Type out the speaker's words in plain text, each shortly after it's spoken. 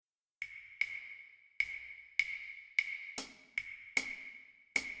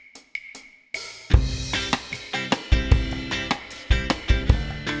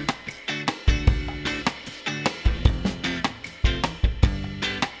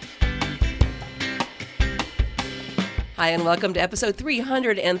Hi, and welcome to episode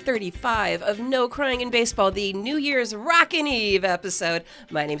 335 of No Crying in Baseball, the New Year's Rockin' Eve episode.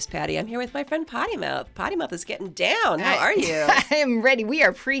 My name's Patty. I'm here with my friend Potty Mouth. Potty Mouth is getting down. How are you? I am ready. We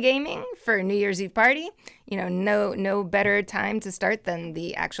are pre-gaming for New Year's Eve party. You know, no better time to start than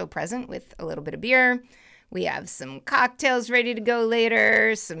the actual present with a little bit of beer. We have some cocktails ready to go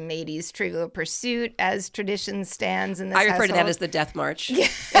later, some 80s Trivial Pursuit as tradition stands in this I refer to that household. as the Death March.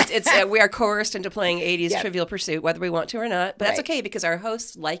 We are coerced into playing 80s Trivial Pursuit, whether we want to or not. But that's okay because our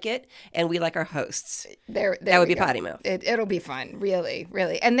hosts like it, and we like our hosts. There that would be go. Potty Mouth. It'll be fun, really,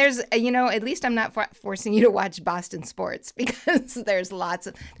 really. And there's, at least I'm not forcing you to watch Boston sports because there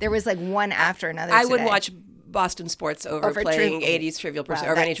was like one after another I today. would watch Boston sports over playing 80s Trivial Pursuit,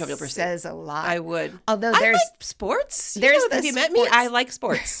 or any Trivial Pursuit. Says a lot. I would. Although I like sports. Have you met me? I like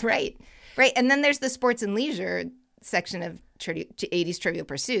sports. Right. And then there's the sports and leisure section of 80s Trivial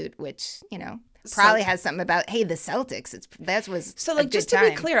Pursuit, which, probably has something about, hey, the Celtics. That was so a good just time.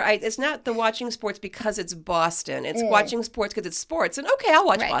 to be clear, it's not the watching sports because it's Boston. It's watching sports because it's sports. And okay, I'll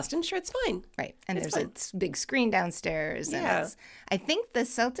watch Boston. Sure, it's fine. Right. And there's a big screen downstairs. Yeah. And I think the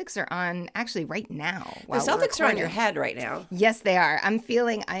Celtics are on actually right now. The Celtics are on your head right now. Yes, they are. I'm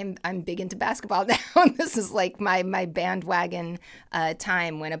feeling I'm big into basketball now. This is like my bandwagon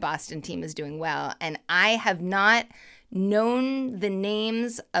time when a Boston team is doing well. And I have not known the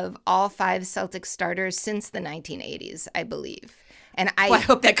names of all 5 Celtics starters since the 1980s, I believe. And I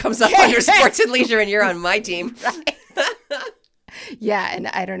hope that comes up on your sports and leisure and you're on my team. Right. Yeah, and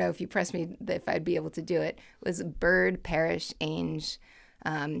I don't know if you pressed me if I'd be able to do it. It was Bird, Parrish, Ainge,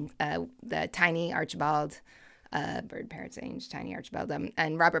 the Tiny Archibald, Bird, Parrish, Ainge, Tiny Archibald,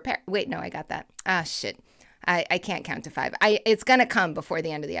 and Robert Parrish. Wait, no, I got that. Ah, shit. I can't count to 5. It's going to come before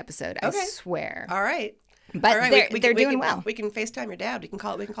the end of the episode, I swear. All right. But they're doing well. We can FaceTime your dad. We can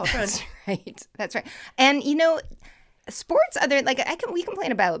call a friend. That's right. And sports we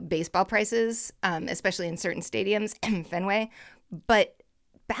complain about baseball prices, especially in certain stadiums, Fenway, but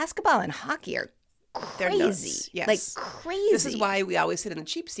basketball and hockey are crazy. Yes. Like crazy. This is why we always sit in the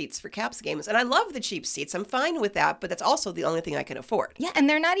cheap seats for Caps games. And I love the cheap seats. I'm fine with that, but that's also the only thing I can afford. Yeah, and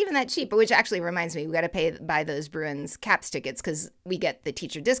they're not even that cheap, which actually reminds me, we got to buy those Bruins Caps tickets because we get the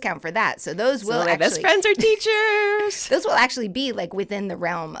teacher discount for that. So those will my best friends are teachers. Those will actually be like within the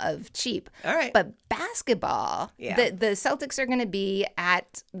realm of cheap. All right. But basketball, the Celtics are going to be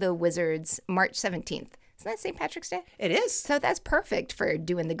at the Wizards March 17th. Isn't that St. Patrick's Day? It is. So that's perfect for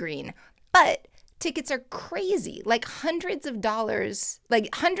doing the green. But tickets are crazy, like hundreds of dollars, like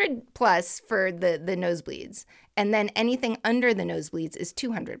 100 plus for the nosebleeds. And then anything under the nosebleeds is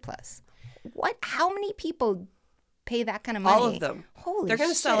 200 plus. What? How many people pay that kind of money? All of them. Holy They're going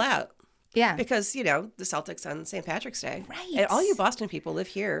to sell out. Yeah. Because, the Celtics on St. Patrick's Day. Right. And all you Boston people live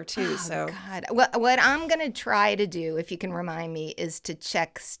here, too. Oh, God. Well, what I'm going to try to do, if you can remind me, is to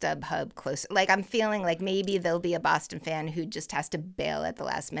check StubHub closer. Like, I'm feeling like maybe there'll be a Boston fan who just has to bail at the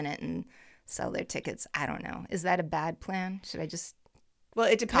last minute and sell their tickets. I don't know. Is that a bad plan? Should I just... Well,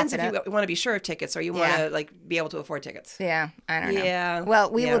 it depends if you want to be sure of tickets or you want to, be able to afford tickets. Yeah, I don't know. Yeah.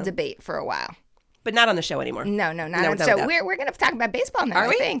 Well, we will debate for a while. But not on the show anymore. No, not on the show. We're going to talk about baseball now,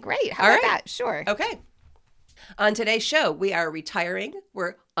 I think. Right. How about that? Sure. Okay. On today's show, we are retiring,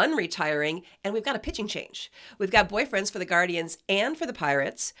 we're unretiring, and we've got a pitching change. We've got boyfriends for the Guardians and for the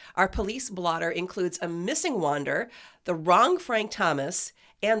Pirates. Our police blotter includes a missing Wander, the wrong Frank Thomas,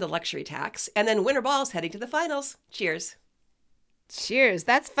 and the luxury tax. And then winter ball's heading to the finals. Cheers. Cheers.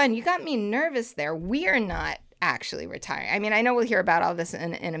 That's fun. You got me nervous there. We are not actually retiring. I mean, I know we'll hear about all this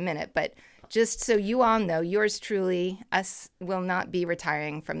in a minute, but just so you all know, yours truly, us, will not be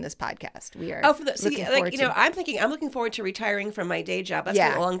retiring from this podcast. We are looking forward to... I'm looking forward to retiring from my day job. That's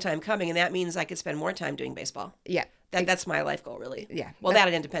been a long time coming, and that means I could spend more time doing baseball. Yeah. That's my life goal, really. Yeah. Well, that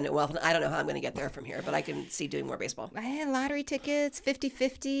and independent wealth, and I don't know how I'm going to get there from here, but I can see doing more baseball. I had lottery tickets,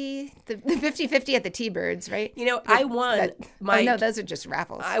 50-50, the 50-50 at the T-Birds, right? I won no, those are just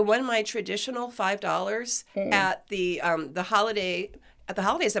raffles. I won my traditional $5 at the holiday... At the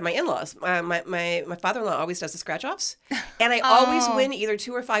holidays at my in-laws, my father-in-law always does the scratch-offs, and I always win either $2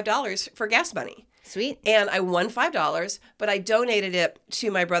 or $5 for gas money. Sweet. And I won $5, but I donated it to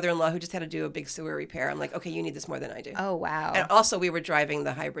my brother-in-law who just had to do a big sewer repair. I'm like, okay, you need this more than I do. Oh, wow. And also we were driving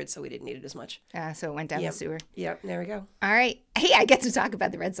the hybrid, so we didn't need it as much. So it went down the sewer. Yep, there we go. All right. Hey, I get to talk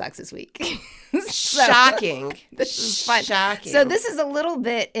about the Red Sox this week. Shocking. This is fun. Shocking. So this is a little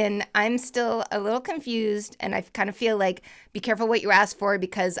bit, and I'm still a little confused, and I kind of feel like, be careful what you ask for,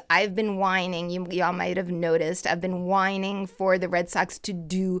 because I've been whining. Y'all might have noticed. I've been whining for the Red Sox to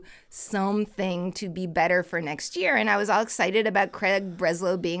do something going to be better for next year. And I was all excited about Craig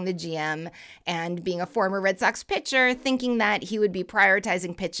Breslow being the GM and being a former Red Sox pitcher, thinking that he would be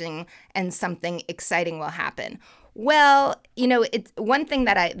prioritizing pitching and something exciting will happen. Well, it's one thing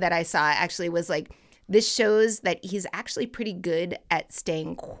that I saw actually was like, this shows that he's actually pretty good at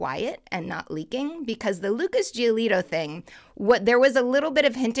staying quiet and not leaking, because the Lucas Giolito thing, there was a little bit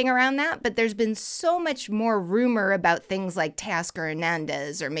of hinting around that, but there's been so much more rumor about things like Teoscar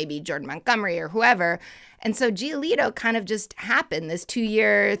Hernandez or maybe Jordan Montgomery or whoever. And so Giolito kind of just happened, this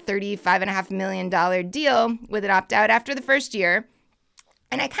 2-year, $35.5 million deal with an opt-out after the first year.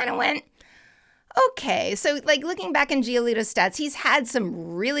 And I kind of went, okay, so like looking back in Giolito's stats, he's had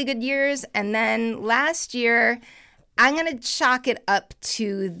some really good years. And then last year, I'm going to chalk it up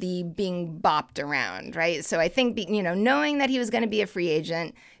to the being bopped around, right? So I think, knowing that he was going to be a free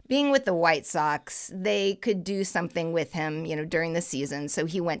agent, being with the White Sox, they could do something with him, during the season. So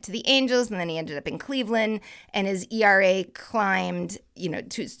he went to the Angels and then he ended up in Cleveland, and his ERA climbed,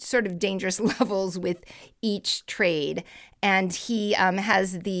 to sort of dangerous levels with each trade. And he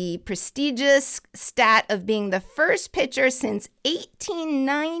has the prestigious stat of being the first pitcher since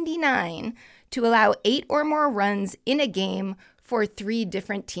 1899 to allow 8 or more runs in a game for 3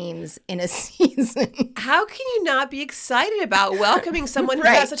 different teams in a season. How can you not be excited about welcoming someone who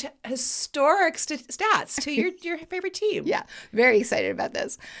has such historic stats to your favorite team? Yeah, very excited about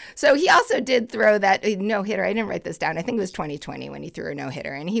this. So he also did throw that no-hitter. I didn't write this down. I think it was 2020 when he threw a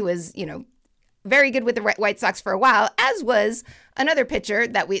no-hitter. And he was, very good with the White Sox for a while, as was another pitcher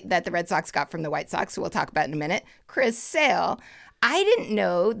that the Red Sox got from the White Sox, who we'll talk about in a minute, Chris Sale. I didn't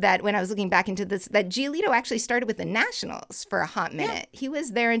know that when I was looking back into this, that Giolito actually started with the Nationals for a hot minute. Yeah. He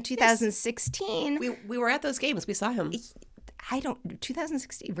was there in 2016. Yes. We were at those games. We saw him.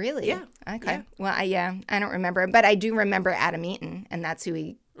 2016, really? Yeah. Okay. Yeah. Well, I don't remember, but I do remember Adam Eaton, and that's who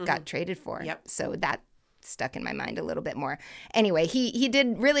he got traded for. Yep. So that stuck in my mind a little bit more. Anyway, he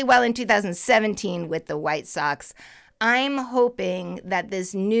did really well in 2017 with the White Sox. I'm hoping that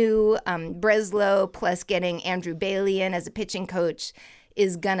this new Breslow plus getting Andrew Bailey in as a pitching coach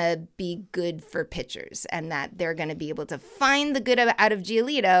is going to be good for pitchers, and that they're going to be able to find the good out of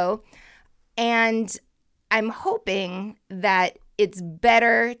Giolito. And I'm hoping that it's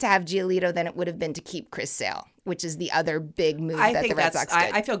better to have Giolito than it would have been to keep Chris Sale, which is the other big move that the Red Sox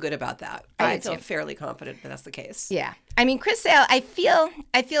did. I feel good about that. I feel fairly confident that that's the case. Yeah. I mean, Chris Sale, I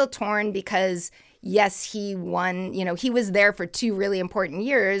feel torn because yes, he won, he was there for 2 really important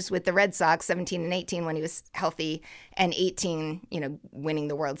years with the Red Sox, 17 and 18 when he was healthy, and 18, winning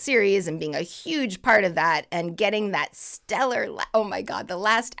the World Series and being a huge part of that and getting that stellar, oh my God, the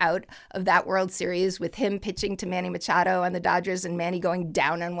last out of that World Series with him pitching to Manny Machado on the Dodgers and Manny going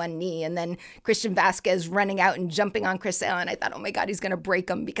down on one knee, and then Christian Vasquez running out and jumping on Chris Sale. And I thought, oh my God, he's going to break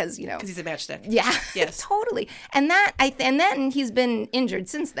him because, Because he's a matchstick. Yeah, yes. Totally. And then he's been injured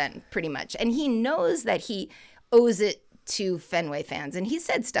since then, pretty much. And he knows that he owes it to Fenway fans. And he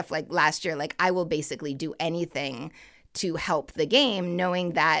said stuff like last year, like, I will basically do anything to help the game,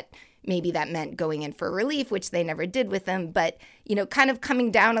 knowing that maybe that meant going in for relief, which they never did with him. But, kind of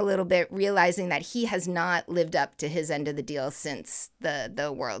coming down a little bit, realizing that he has not lived up to his end of the deal since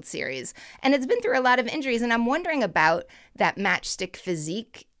the World Series. And it's been through a lot of injuries. And I'm wondering about that matchstick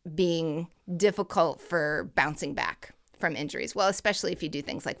physique being difficult for bouncing back from injuries. Well, especially if you do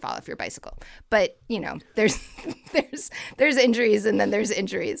things like fall off your bicycle. But, there's injuries and then there's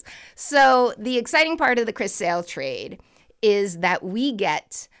injuries. So the exciting part of the Chris Sale trade is that we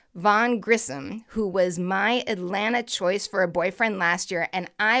get Vaughn Grissom, who was my Atlanta choice for a boyfriend last year, and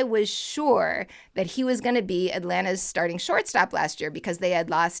I was sure that he was going to be Atlanta's starting shortstop last year because they had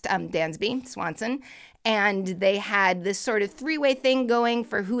lost Dansby Swanson, and they had this sort of 3-way thing going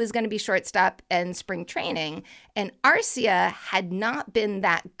for who was going to be shortstop and spring training, and Arcia had not been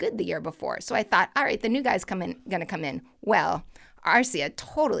that good the year before. So I thought, all right, the new guy's going to come in. Well, Arcia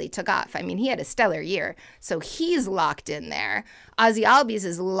totally took off. I mean, he had a stellar year. So he's locked in there. Ozzy Albies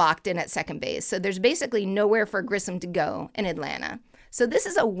is locked in at second base. So there's basically nowhere for Grissom to go in Atlanta. So this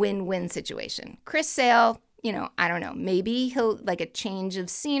is a win-win situation. Chris Sale, I don't know. Maybe he'll like a change of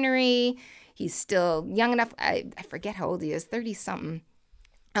scenery. He's still young enough. I forget how old he is, 30-something.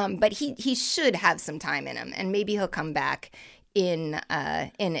 But he should have some time in him. And maybe he'll come back in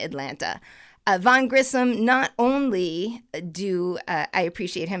Atlanta. Vaughn Grissom, not only do I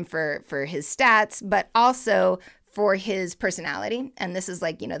appreciate him for his stats, but also for his personality. And this is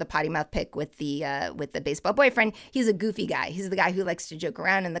like, the potty mouth pick with the baseball boyfriend. He's a goofy guy. He's the guy who likes to joke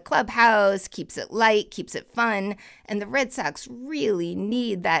around in the clubhouse, keeps it light, keeps it fun. And the Red Sox really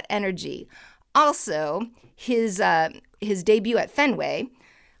need that energy. Also, his debut at Fenway,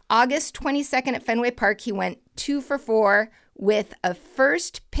 August 22nd at Fenway Park, he went 2 for 4 with a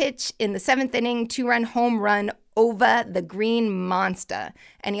first pitch in the 7th inning, 2-run home run over the Green Monster.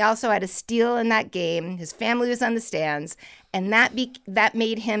 And he also had a steal in that game. His family was on the stands. And that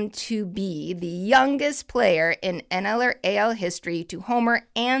made him to be the youngest player in NL or AL history to homer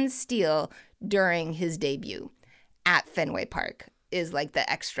and steal during his debut at Fenway Park. Is like the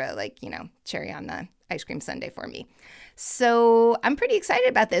extra, cherry on the ice cream sundae for me. So I'm pretty excited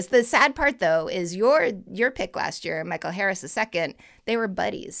about this. The sad part, though, is your pick last year, Michael Harris II, they were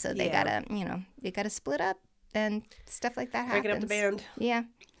buddies. So they gotta split up and stuff like that happens. Breaking up the band. Yeah.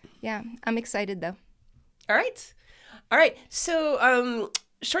 Yeah. I'm excited, though. All right. So,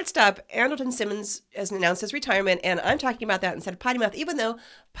 shortstop Andrelton Simmons has announced his retirement, and I'm talking about that instead of Potty Mouth, even though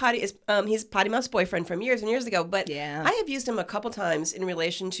he's Potty Mouth's boyfriend from years and years ago. But yeah. I have used him a couple times in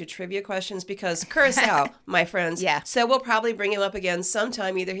relation to trivia questions because Curacao, my friends. Yeah. So we'll probably bring him up again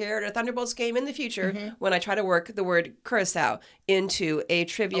sometime, either here at a Thunderbolts game in the future, when I try to work the word Curacao into a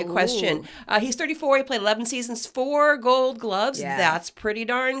trivia question. He's 34. He played 11 seasons, 4 Gold Gloves. Yeah. That's pretty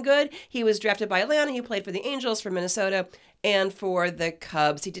darn good. He was drafted by Atlanta. He played for the Angels, for Minnesota, and for the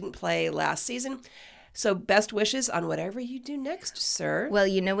Cubs. He didn't play last season. So best wishes on whatever you do next, sir. Well,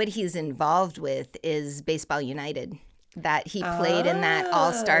 you know what he's involved with is Baseball United. That he played in that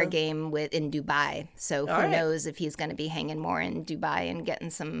all-star game in Dubai. So who knows if he's going to be hanging more in Dubai and getting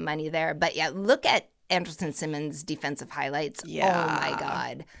some money there. But yeah, look at Andrelton Simmons' defensive highlights. Yeah. Oh my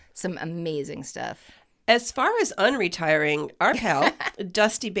God. Some amazing stuff. As far as unretiring, our pal,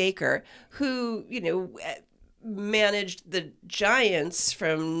 Dusty Baker, who, managed the Giants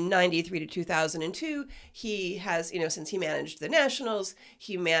from 93 to 2002. He has, since he managed the Nationals,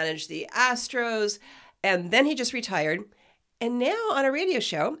 he managed the Astros, and then he just retired. And now on a radio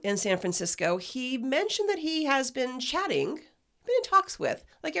show in San Francisco, he mentioned that he has been been in talks with,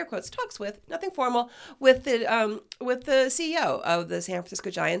 like air quotes, talks with, nothing formal, with the CEO of the San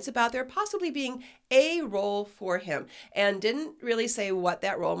Francisco Giants about there possibly being a role for him, and didn't really say what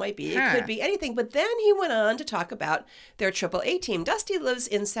that role might be. It could be anything. But then he went on to talk about their AAA team. Dusty lives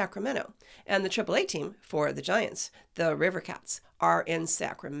in Sacramento, and the AAA team for the Giants, the River Cats, are in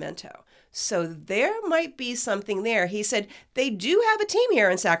Sacramento. So there might be something there. He said, they do have a team here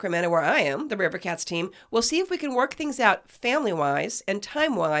in Sacramento where I am, the River Cats team. We'll see if we can work things out family-wise and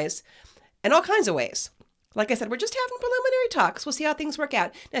time-wise and all kinds of ways. Like I said, we're just having preliminary talks. We'll see how things work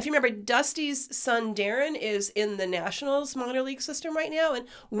out. Now, if you remember, Dusty's son, Darren, is in the Nationals minor league system right now. And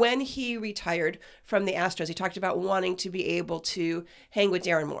when he retired from the Astros, he talked about wanting to be able to hang with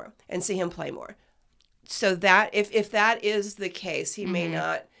Darren more and see him play more. So that if that is the case, he may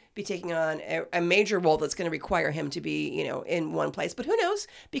not be taking on a major role that's going to require him to be, in one place. But who knows?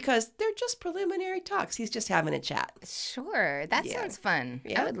 Because they're just preliminary talks. He's just having a chat. Sure. That sounds fun.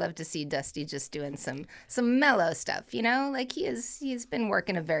 Yeah. I would love to see Dusty just doing some mellow stuff, Like he's been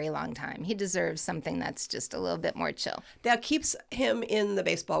working a very long time. He deserves something that's just a little bit more chill. That keeps him in the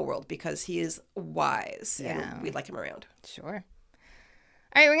baseball world because he is wise and we like him around. Sure.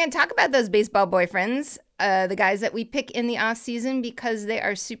 All right, we're going to talk about those baseball boyfriends, the guys that we pick in the off season because they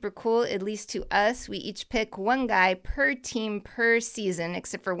are super cool, at least to us. We each pick one guy per team per season,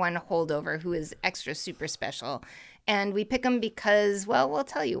 except for one holdover who is extra super special. And we pick them because, well, we'll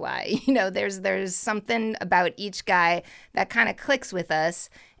tell you why. There's something about each guy that kind of clicks with us.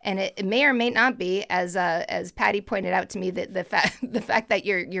 And it may or may not be, as Patty pointed out to me, that the fact that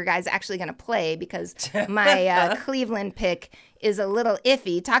your guy's actually going to play, because my Cleveland pick is a little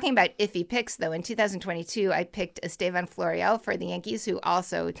iffy. Talking about iffy picks, though, in 2022, I picked Estevan Florial for the Yankees, who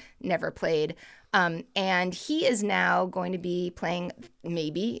also never played. And he is now going to be playing,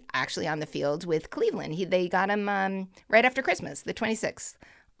 maybe actually on the field with Cleveland. They got him right after Christmas, the 26th,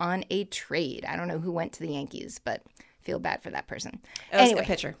 on a trade. I don't know who went to the Yankees, but feel bad for that person. Anyway, a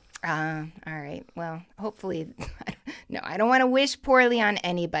pitcher. All right. Well, hopefully, no, I don't want to wish poorly on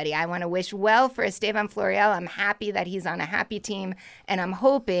anybody. I want to wish well for Estevan Florial. I'm happy that he's on a happy team, and I'm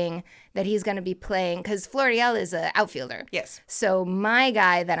hoping that he's going to be playing, because Florial is an outfielder. Yes. So my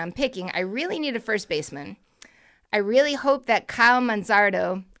guy that I'm picking, I really need a first baseman. I really hope that Kyle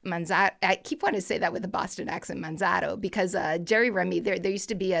Manzardo, I keep wanting to say that with a Boston accent, Manzardo, because Jerry Remy, there used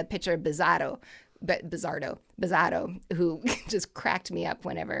to be a pitcher, Bizzardo, who just cracked me up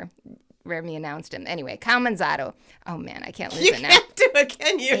whenever Remy announced him. Anyway, Kyle Manzardo. Oh, man, I can't lose it now. You can't do it,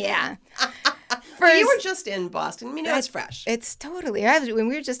 can you? Yeah. Well, you were just in Boston. It's fresh. It's totally. When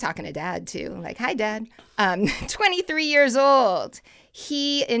we were just talking to Dad, too. Like, hi, Dad. 23 years old.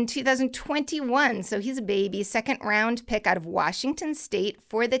 He, in 2021, so he's a baby, second-round pick out of Washington State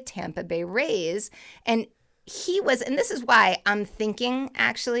for the Tampa Bay Rays. And he was, and this is why I'm thinking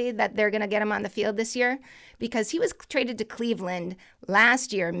actually that they're going to get him on the field this year, because he was traded to Cleveland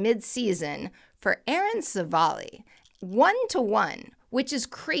last year, mid-season, for Aaron Savali, 1-to-1, which is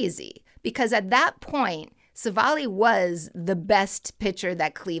crazy because at that point, Savali was the best pitcher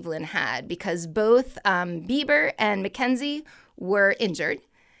that Cleveland had because both Bieber and McKenzie were injured.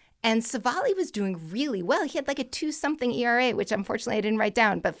 And Savali was doing really well. He had like a 2-something ERA, which unfortunately I didn't write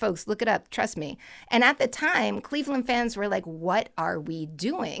down. But folks, look it up. Trust me. And at the time, Cleveland fans were like, what are we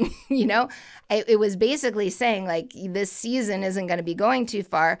doing? It was basically saying like this season isn't going to be going too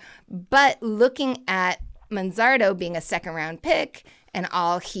far. But looking at Manzardo being a second-round pick and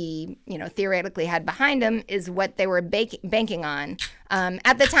all he, theoretically had behind him is what they were banking on.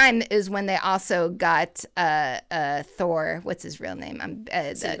 At the time is when they also got Thor. What's his real name?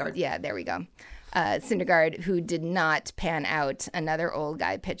 Syndergaard. Yeah, there we go. Syndergaard, who did not pan out. Another old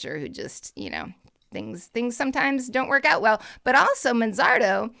guy pitcher who just, things sometimes don't work out well. But also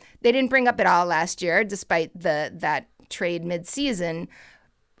Manzardo, they didn't bring up at all last year, despite that trade midseason.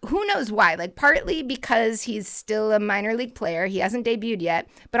 Who knows why? Like partly because he's still a minor league player. He hasn't debuted yet.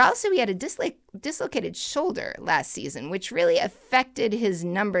 But also he had a dislocated shoulder last season, which really affected his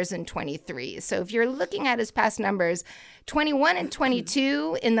numbers in 23. So if you're looking at his past numbers, 21 and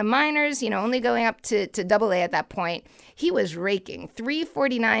 22 in the minors, only going up to AA at that point, he was raking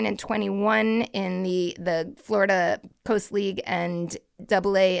 349 and 21 in the Florida Coast League and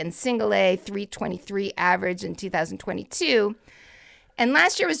AA and single A, 323 average in 2022. And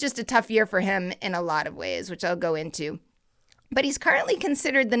last year was just a tough year for him in a lot of ways, which I'll go into. But he's currently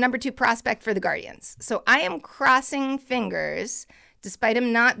considered the number 2 prospect for the Guardians. So I am crossing fingers, despite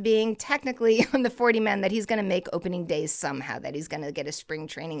him not being technically on the 40-man, that he's going to make opening days somehow, that he's going to get a spring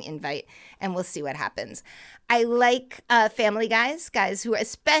training invite, and we'll see what happens. I like family guys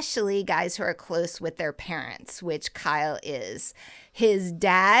especially guys who are close with their parents, which Kyle is. His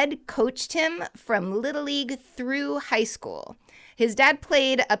dad coached him from Little League through high school. His dad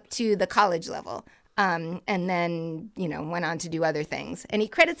played up to the college level and then, went on to do other things. And he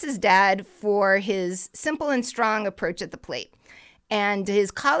credits his dad for his simple and strong approach at the plate. And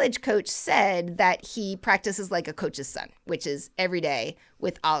his college coach said that he practices like a coach's son, which is every day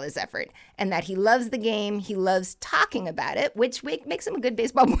with all his effort, and that he loves the game. He loves talking about it, which makes him a good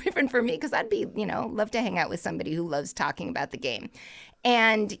baseball boyfriend for me because I'd be, love to hang out with somebody who loves talking about the game.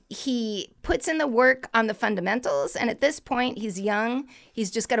 And he puts in the work on the fundamentals. And at this point, he's young. He's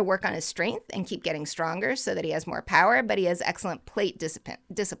just got to work on his strength and keep getting stronger so that he has more power, but he has excellent plate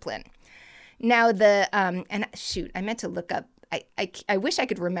discipline. Now, I meant to look up. I wish I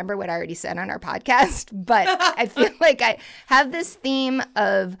could remember what I already said on our podcast, but I feel like I have this theme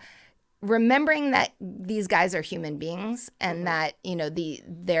of remembering that these guys are human beings and that,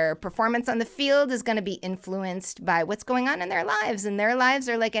 their performance on the field is going to be influenced by what's going on in their lives. And their lives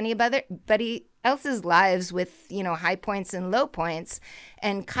are like anybody else's lives with, high points and low points.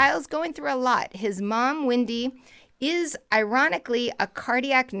 And Kyle's going through a lot. His mom, Wendy, is ironically a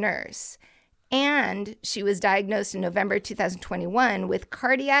cardiac nurse. And she was diagnosed in November 2021 with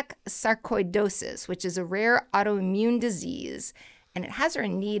cardiac sarcoidosis, which is a rare autoimmune disease. And it has her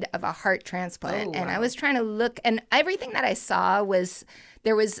in need of a heart transplant. Oh, wow. And I was trying to look, and everything that I saw was,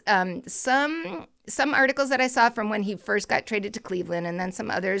 there was some articles that I saw from when he first got traded to Cleveland, and then some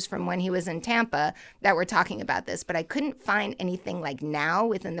others from when he was in Tampa that were talking about this. But I couldn't find anything like now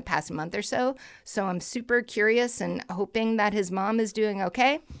within the past month or so. So I'm super curious and hoping that his mom is doing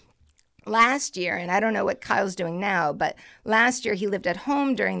okay. Last year, and I don't know what Kyle's doing now, but last year he lived at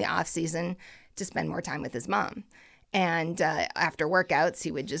home during the off season to spend more time with his mom. And after workouts,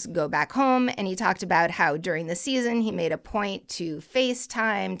 he would just go back home. And he talked about how during the season, he made a point to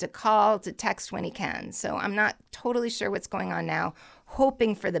FaceTime, to call, to text when he can. So I'm not totally sure what's going on now,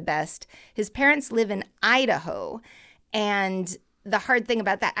 hoping for the best. His parents live in Idaho. And the hard thing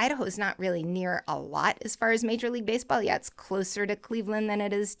about that, Idaho is not really near a lot as far as Major League Baseball. Yeah, it's closer to Cleveland than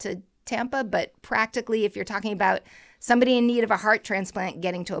it is to Tampa. But practically, if you're talking about somebody in need of a heart transplant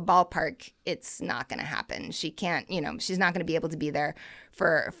getting to a ballpark, it's not going to happen. She can't, she's not going to be able to be there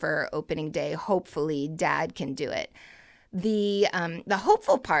for opening day. Hopefully, Dad can do it. The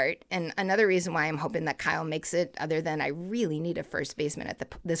hopeful part, and another reason why I'm hoping that Kyle makes it, other than I really need a first baseman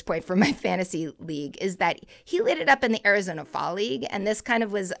at this point for my fantasy league, is that he lit it up in the Arizona Fall League, and this kind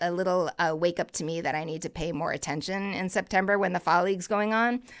of was a little wake up to me that I need to pay more attention in September when the Fall League's going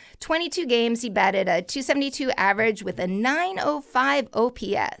on. 22 games, he batted a .272 average with a .905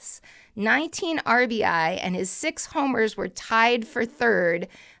 OPS, 19 RBI, and his 6 homers were tied for third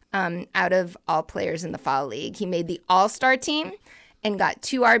out of all players in the Fall League. He made the All-Star team, and got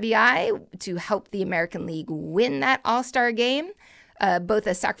 2 RBI to help the American League win that All-Star game, both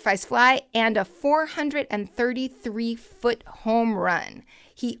a sacrifice fly and a 433-foot home run.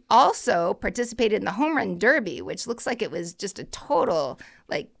 He also participated in the home run derby, which looks like it was just a total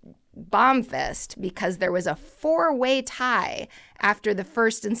bomb fest because there was a 4-way tie after the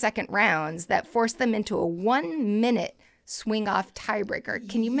first and second rounds that forced them into a 1-minute swing-off tiebreaker.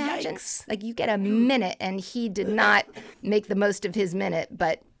 Can you imagine? Yikes. You get a minute, and he did not make the most of his minute,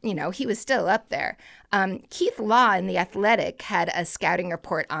 but, he was still up there. Keith Law in The Athletic had a scouting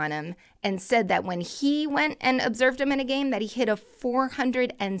report on him and said that when he went and observed him in a game that he hit a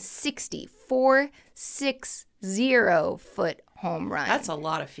 460-foot home run. That's a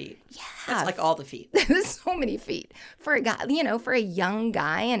lot of feet. Yeah. That's like all the feet. So many feet. For a guy, for a young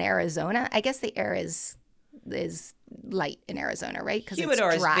guy in Arizona, I guess the air is light in Arizona, right? Because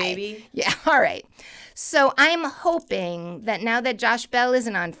it's dry. Baby. Yeah, all right. So I'm hoping that now that Josh Bell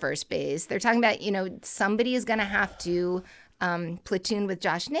isn't on first base, they're talking about, somebody is going to have to platoon with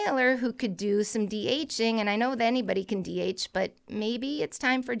Josh Naylor, who could do some DHing. And I know that anybody can DH, but maybe it's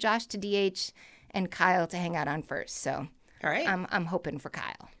time for Josh to DH and Kyle to hang out on first. So all right. I'm hoping for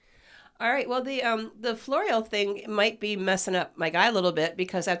Kyle. All right. Well, the Florial thing might be messing up my guy a little bit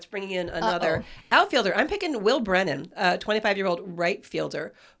because that's bringing in another outfielder. I'm picking Will Brennan, a 25-year-old right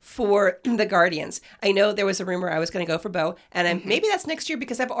fielder for the Guardians. I know there was a rumor I was going to go for Bo, and maybe that's next year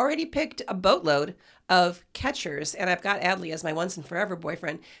because I've already picked a boatload of catchers, and I've got Adley as my once and forever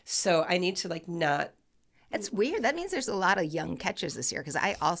boyfriend. So I need to not. It's weird. That means there's a lot of young catchers this year because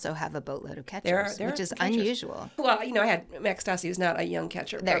I also have a boatload of catchers, which is unusual. Well, I had Max Stassi, who's not a young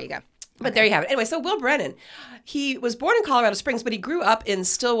catcher. There you go. But there you have it. Anyway, so Will Brennan, he was born in Colorado Springs, but he grew up in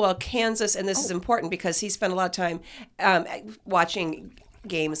Stillwell, Kansas, and this is important because he spent a lot of time watching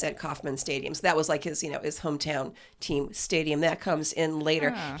games at Kauffman Stadium. So that was like his hometown team stadium. That comes in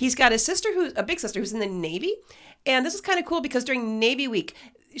later. He's got a big sister who's in the Navy, and this is kind of cool because during Navy Week,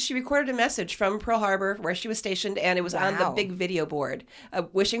 she recorded a message from Pearl Harbor where she was stationed, and it was on the big video board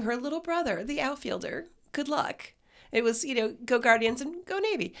wishing her little brother, the outfielder, good luck. It was, go Guardians and go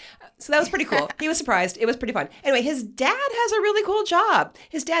Navy. So that was pretty cool. He was surprised. It was pretty fun. Anyway, his dad has a really cool job.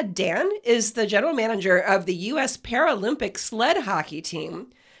 His dad, Dan, is the general manager of the U.S. Paralympic sled hockey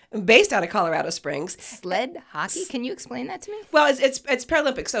team based out of Colorado Springs. Sled hockey? Can you explain that to me? Well, it's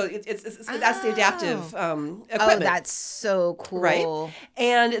Paralympic, so that's the adaptive equipment. Oh, that's so cool. Right?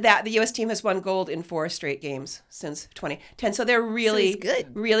 And that the U.S. team has won gold in 4 straight games since 2010. So they're really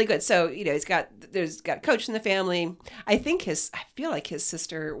good. Really good. So, there's got a coach in the family. I feel like his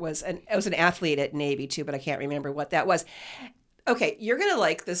sister was an athlete at Navy too, but I can't remember what that was. Okay, you're going to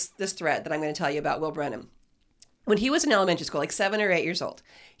like this thread that I'm going to tell you about Will Brennan. When he was in elementary school, 7 or 8 years old,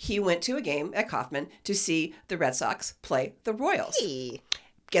 he went to a game at Kauffman to see the Red Sox play the Royals. Hey.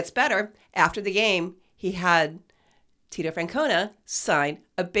 Gets better. After the game, he had Tito Francona sign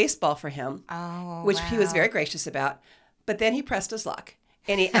a baseball for him, which he was very gracious about. But then he pressed his luck,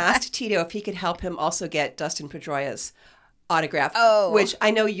 and he asked Tito if he could help him also get Dustin Pedroia's autograph, which I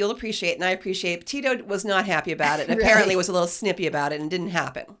know you'll appreciate, and I appreciate. But Tito was not happy about it, and apparently was a little snippy about it, and didn't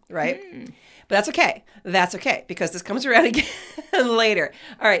happen, right? But that's okay. That's okay, because this comes around again later.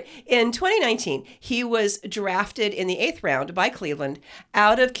 All right. In 2019, he was drafted in the 8th round by Cleveland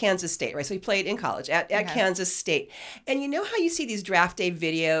out of Kansas State, right? So he played in college at Kansas State. And you know how you see these draft day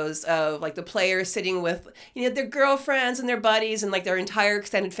videos of the players sitting with, their girlfriends and their buddies and their entire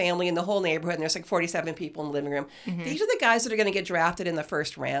extended family and the whole neighborhood, and there's 47 people in the living room. These are the guys that are going to get drafted in the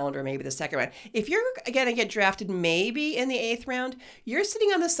 1st round or maybe the 2nd round. If you're going to get drafted maybe in the 8th round, you're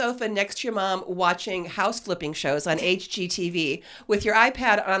sitting on the sofa next to your mom watching house flipping shows on HGTV with your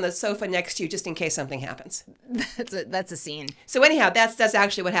iPad on the sofa next to you just in case something happens. That's a scene. So anyhow, that's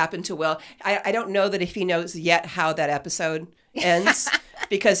actually what happened to Will. I don't know that if he knows yet how that episode ends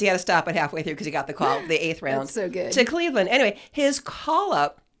because he had to stop it halfway through because he got the call, the 8th round. That's so good. To Cleveland. Anyway, his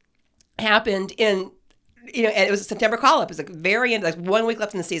call-up happened in... and it was a September call-up. It was very end, 1 week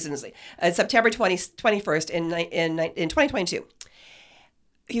left in the season. September 21st in 2022.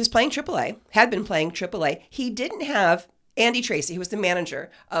 He was playing AAA, had been playing AAA. He didn't have Andy Tracy, who was the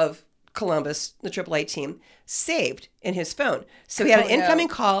manager of Columbus, the AAA team, saved in his phone. So he had an incoming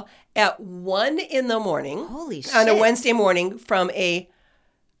call at 1 a.m. Holy shit. on a Wednesday morning from a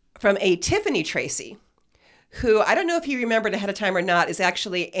Tiffany Tracy, who I don't know if he remembered ahead of time or not, is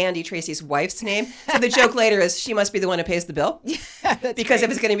actually Andy Tracy's wife's name. So the joke later is she must be the one who pays the bill. That's Because great.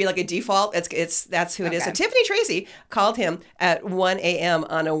 if it's going to be like a default, that's who it is. So Okay. Tiffany Tracy called him at 1 a.m.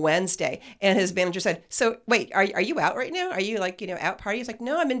 on a Wednesday, and his manager said, "So wait, are you out right now? Are you like out partying?" He's like,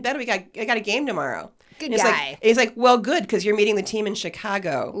 "No, I'm in bed. I got a game tomorrow." Good And he's guy. Like, he's like, "Well, good, because you're meeting the team in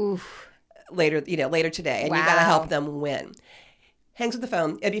Chicago Oof. later today, and you got to Wow. help them win." Hangs up the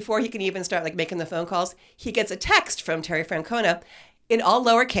phone, and before he can even start like making the phone calls, he gets a text from Terry Francona in all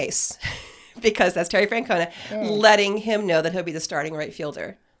lowercase because that's Terry Francona letting him know that he'll be the starting right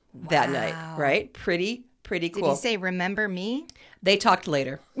fielder that night. Wow. Right? Pretty Did cool. he say, remember me? They talked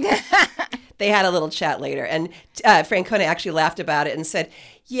later. They had a little chat later, and Francona actually laughed about it and said,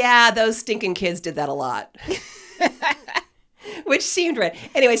 "Yeah, those stinking kids did that a lot." Which seemed right.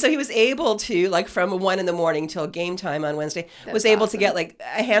 Anyway, so he was able to, like, from 1 a.m. till game time on Wednesday, was able to get like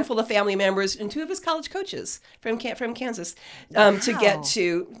a handful of family members and 2 of his college coaches from Kansas to get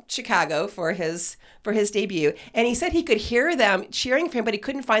to Chicago for his debut. And he said he could hear them cheering for him, but he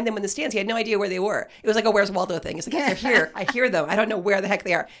couldn't find them in the stands. He had no idea where they were. It was like a Where's Waldo thing. It's like, they're here. I hear them. I don't know where the heck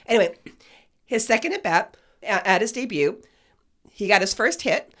they are. Anyway, his second at bat at his debut, he got his first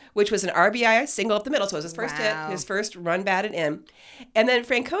hit, which was an RBI single up the middle. So it was his first hit, Wow. his first run batted in. And then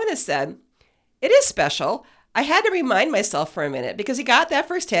Francona said, "It is special. I had to remind myself for a minute because he got that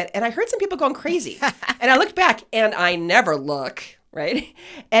first hit and I heard some people going crazy. And I looked back and I never look, right?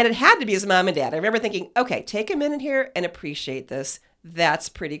 And it had to be his mom and dad. I remember thinking, okay, take a minute here and appreciate this. That's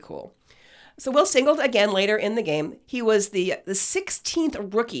pretty cool." So Will singled again later in the game. He was the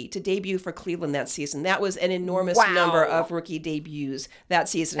 16th rookie to debut for Cleveland that season. That was an enormous Wow. number of rookie debuts that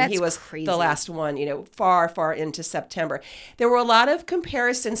season. That's He was crazy. the last one, far into September. There were a lot of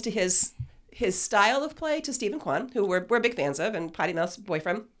comparisons to his style of play to Stephen Kwan, who we're big fans of, and Potty Mouth's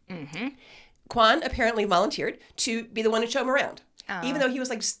boyfriend. Mm-hmm. Kwan apparently volunteered to be the one to show him around, even though he was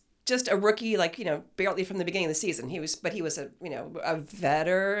like just a rookie, like, barely from the beginning of the season. He was a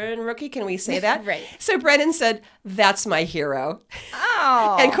veteran rookie. Can we say that? Right. So Brennan said, "That's my hero."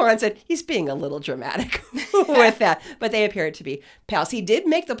 Oh. And Kwan said, he's being a little dramatic with that. But they appeared to be pals. He did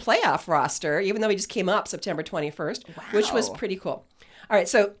make the playoff roster, even though he just came up September 21st, which was Wow. pretty cool. All right,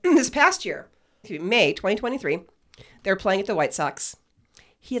 so this past year, May 2023, they're playing at the White Sox.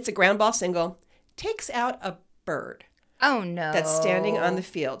 He hits a ground ball single, takes out a bird Oh, no. that's standing on the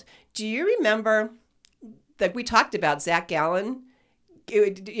field. Do you remember that we talked about Zach Gallen,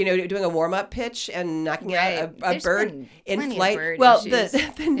 doing a warm-up pitch and knocking out a There's bird been in plenty of flight? bird Well, issues.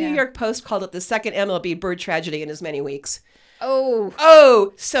 the New Yeah. York Post called it the second MLB bird tragedy in as many weeks. Oh.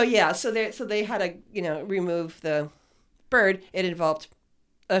 Oh, so yeah, so they had to remove the bird. It involved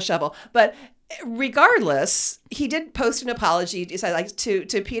a shovel, but regardless, he did post an apology. He said, like, to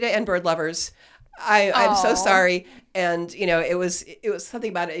PETA and bird lovers, I'm so Aw. sorry, and it was something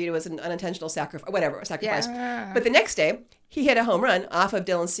about it. It was an unintentional sacrifice. Yeah. But the next day, he hit a home run off of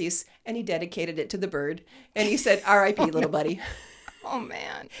Dylan Cease, and he dedicated it to the bird, and he said, "R.I.P. little buddy." Oh,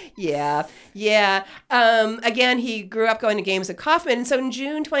 man. Yeah. Again, he grew up going to games at Kauffman. And so in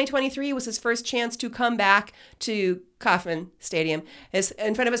June 2023 was his first chance to come back to Kauffman Stadium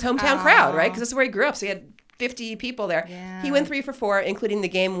in front of his hometown crowd, right? Because this is where he grew up. So he had 50 people there. Yeah. He went 3 for 4, including the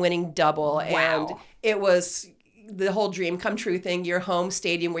game-winning double. Wow. And it was the whole dream come true thing. Your home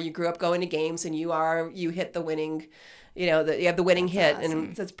stadium where you grew up going to games and you hit the winning, you have the winning hit. awesome.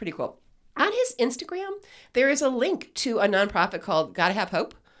 And that's pretty cool. On his Instagram, there is a link to a nonprofit called Gotta Have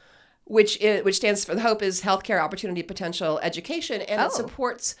Hope, which stands for, the hope is healthcare opportunity potential education, and it Oh.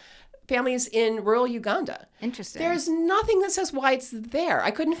 supports families in rural Uganda. Interesting. There's nothing that says why it's there.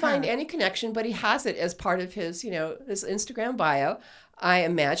 I couldn't find any connection, but he has it as part of his, his Instagram bio. I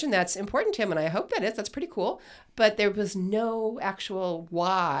imagine that's important to him, and I hope that is. That's pretty cool. But there was no actual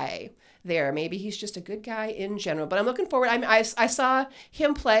why there. Maybe he's just a good guy in general. But I'm looking forward. I saw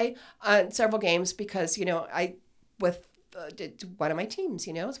him play on several games because, with one of my teams,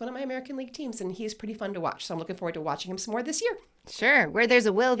 it's one of my American League teams, and he's pretty fun to watch. So I'm looking forward to watching him some more this year. Sure. Where there's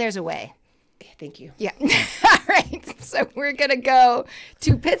a will, there's a way. Thank you. Yeah. All right. So we're going to go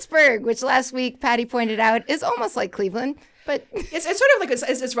to Pittsburgh, which last week Patty pointed out is almost like Cleveland, but It's sort of like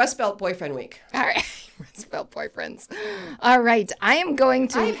it's Rust Belt Boyfriend Week. all right. Rust Belt boyfriends. All right. I am going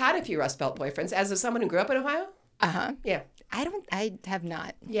to. I've had a few Rust Belt boyfriends as someone who grew up in Ohio. Uh-huh. Yeah. I have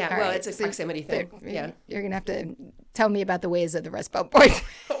not. Yeah. All Well, right. it's a proximity thing. Yeah. You're going to have to tell me about the ways of the Rust Belt boyfriend.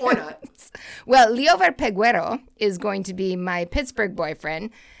 Or not. Well, Liover Peguero is going to be my Pittsburgh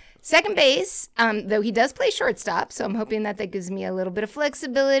boyfriend. Second base, though he does play shortstop, so I'm hoping that gives me a little bit of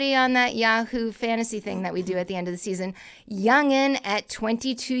flexibility on that Yahoo fantasy thing that we do at the end of the season. Youngin at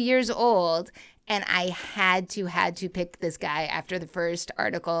 22 years old, And I had to pick this guy after the first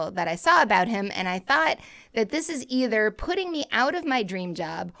article that I saw about him. And I thought that this is either putting me out of my dream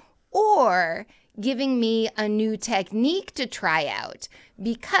job or giving me a new technique to try out,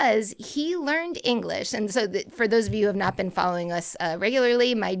 because he learned English. And so for those of you who have not been following us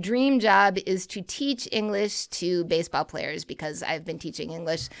regularly, my dream job is to teach English to baseball players, because I've been teaching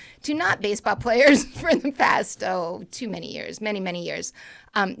English to not baseball players for the past, too many years, many years.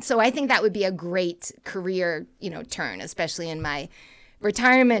 So I think that would be a great career, turn, especially in my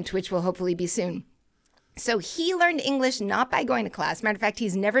retirement, which will hopefully be soon. So he learned English not by going to class. Matter of fact,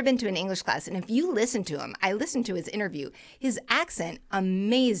 he's never been to an English class. And if you listen to him, I listened to his interview, his accent,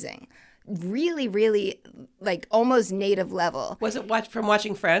 amazing. Really, really, like almost native level. Was it from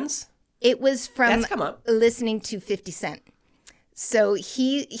watching Friends? It was from That's come up. listening to 50 Cent. So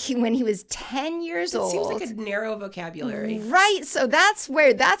he when he was 10 years old. It seems like a narrow vocabulary. Right. So that's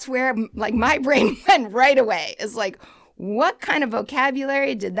where like my brain went right away. It's like, what kind of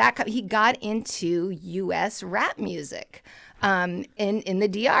vocabulary did that come? He got into U.S. rap music in the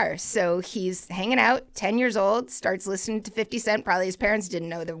DR. So he's hanging out, 10 years old, starts listening to 50 Cent. Probably his parents didn't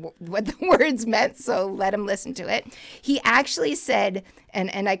know what the words meant, so let him listen to it. He actually said,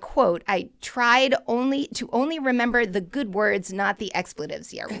 and I quote, "I tried to only remember the good words, not the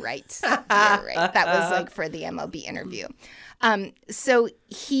expletives." Yeah, right. Yeah, right. That was like for the MLB interview. So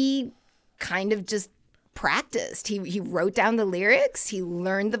he kind of just practiced. He wrote down the lyrics, he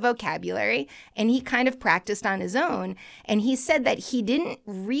learned the vocabulary, and he kind of practiced on his own. And he said that he didn't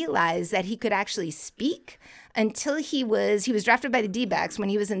realize that he could actually speak until he was drafted by the D-backs. When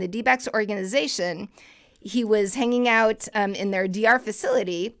he was in the D-backs organization, he was hanging out in their DR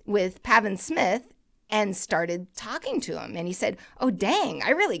facility with Pavin Smith and started talking to him. And he said, "Oh, dang,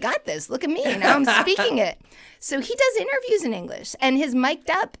 I really got this. Look at me. Now I'm speaking it." So he does interviews in English, and his mic'd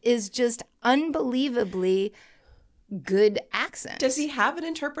up is just unbelievably good accent. Does he have an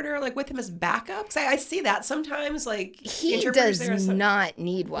interpreter like with him as backup? 'Cause I see that sometimes, like he does not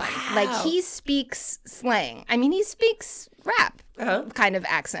need one. Wow. Like he speaks slang. I mean, he speaks rap kind of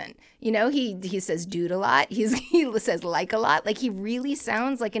accent. He says dude a lot. He says like a lot. Like he really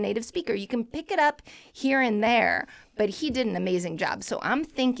sounds like a native speaker. You can pick it up here and there, but he did an amazing job. So I'm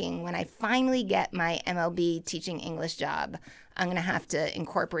thinking when I finally get my MLB teaching English job, I'm going to have to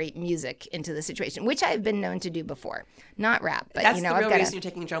incorporate music into the situation, which I've been known to do before. Not rap, but that's the real I've got reason you're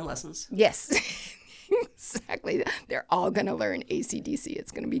taking drum lessons. Yes. Exactly. They're all going to learn AC/DC.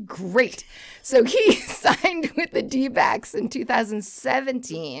 It's going to be great. So he signed with the D-backs in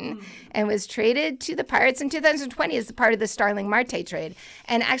 2017 and was traded to the Pirates in 2020 as part of the Starling Marte trade.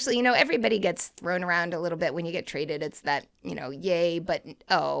 And actually, everybody gets thrown around a little bit when you get traded. It's that, yay, but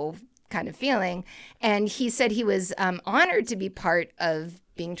oh kind of feeling. And he said he was honored to be part of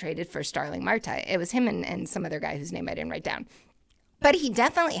being traded for Starling Marte. It was him and some other guy whose name I didn't write down. But he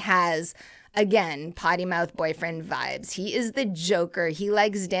definitely has, again, potty mouth boyfriend vibes. He is the Joker. He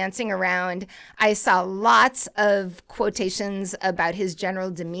likes dancing around. I saw lots of quotations about his general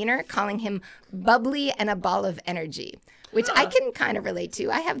demeanor, calling him bubbly and a ball of energy, which I can kind of relate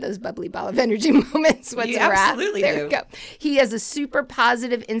to. I have those bubbly ball of energy moments. You absolutely there do. We go. He has a super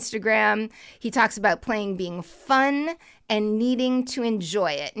positive Instagram. He talks about playing being fun and needing to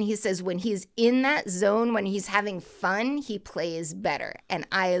enjoy it. And he says when he's in that zone, when he's having fun, he plays better. And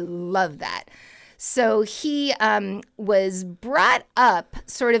I love that. So he was brought up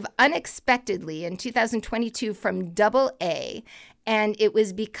sort of unexpectedly in 2022 from Double-A. And it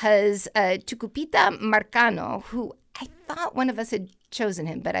was because Tucupita Marcano, who I thought one of us had chosen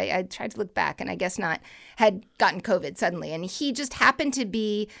him, but I tried to look back and I guess not, had gotten COVID suddenly. And he just happened to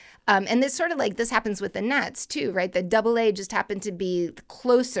be, and this sort of like, this happens with the Nats too, right? The Double-A just happened to be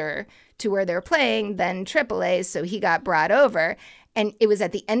closer to where they're playing than Triple-A, so he got brought over. And it was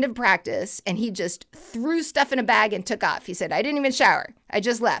at the end of practice, and he just threw stuff in a bag and took off. He said, "I didn't even shower. I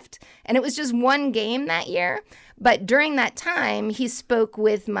just left." And it was just one game that year. But during that time, he spoke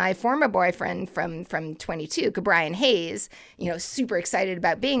with my former boyfriend from 22, Brian Hayes, super excited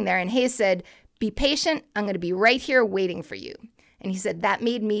about being there. And Hayes said, "Be patient. I'm going to be right here waiting for you." And he said, that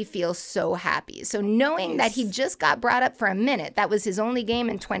made me feel so happy. So knowing that he just got brought up for a minute, that was his only game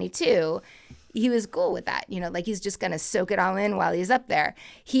in 22, he was cool with that. Like he's just going to soak it all in while he's up there.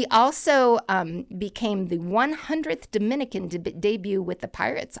 He also became the 100th Dominican debut with the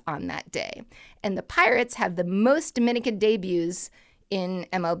Pirates on that day. And the Pirates have the most Dominican debuts in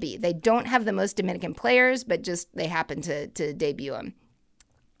MLB. They don't have the most Dominican players, but just they happen to debut them.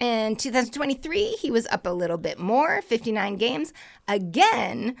 In 2023, he was up a little bit more, 59 games,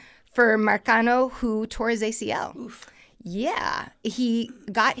 again for Marcano, who tore his ACL. Oof. Yeah, he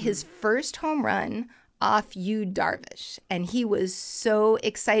got his first home run off Yu Darvish, and he was so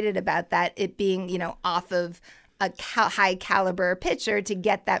excited about that, it being, off of a high caliber pitcher to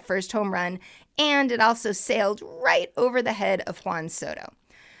get that first home run, and it also sailed right over the head of Juan Soto.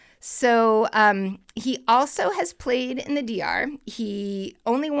 So he also has played in the DR. He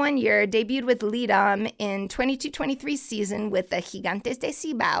only 1 year debuted with Lidom in 22-23 season with the Gigantes de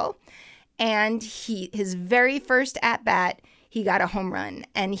Cibao. And his very first at-bat, he got a home run.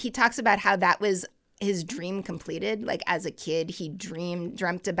 And he talks about how that was his dream completed. Like as a kid, he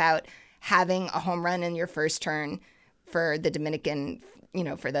dreamt about having a home run in your first turn for the Dominican,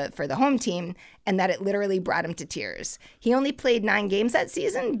 for the home team, and that it literally brought him to tears. He only played 9 games that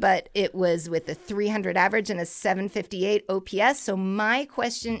season, but it was with a 300 average and a 758 OPS. So my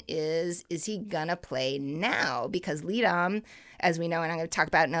question is he gonna play now? Because Lidom, as we know, and I'm going to talk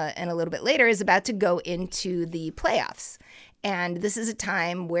about in a little bit later, is about to go into the playoffs. And this is a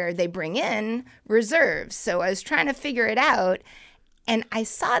time where they bring in reserves. So I was trying to figure it out. And I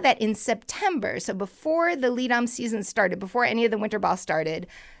saw that in September, so before the Lidom season started, before any of the winter ball started,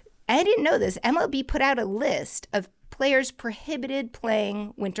 I didn't know this, MLB put out a list of players prohibited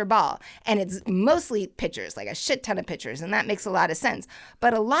playing winter ball. And it's mostly pitchers, like a shit ton of pitchers, and that makes a lot of sense.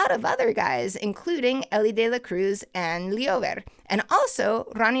 But a lot of other guys, including Elly De La Cruz and Liover, and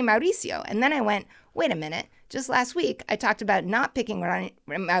also Ronnie Mauricio. And then I went, wait a minute. Just last week, I talked about not picking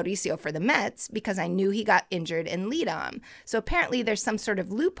Mauricio for the Mets because I knew he got injured in Lidom. So apparently there's some sort of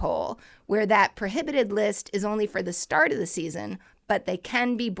loophole where that prohibited list is only for the start of the season, but they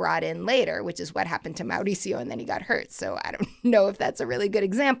can be brought in later, which is what happened to Mauricio, and then he got hurt. So I don't know if that's a really good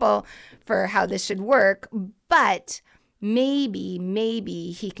example for how this should work, but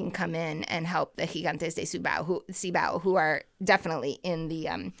maybe he can come in and help the Gigantes de Cibao, who are definitely in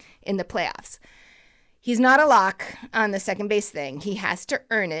the playoffs. He's not a lock on the second base thing. He has to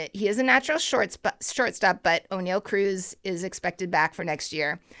earn it. He is a natural shortstop, but O'Neal Cruz is expected back for next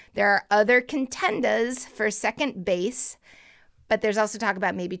year. There are other contenders for second base, but there's also talk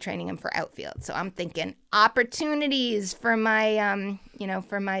about maybe training him for outfield. So I'm thinking opportunities for my,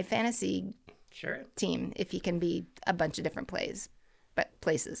 for my fantasy team, if he can be a bunch of different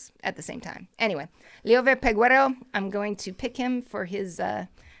places at the same time. Anyway, Liover Peguero, I'm going to pick him for his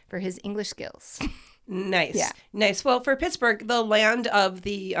English skills. Nice. Yeah. Nice. Well, for Pittsburgh, the land of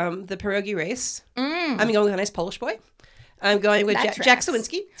the pierogi race, I'm going with a nice Polish boy. I'm going with Jack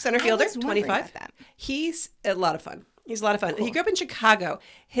Sawinski, center fielder, 25. He's a lot of fun. Cool. He grew up in Chicago.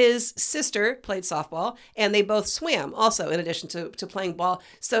 His sister played softball, and they both swam also, in addition to playing ball.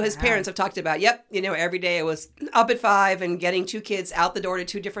 So his parents have talked about, every day it was up at 5 and getting 2 kids out the door to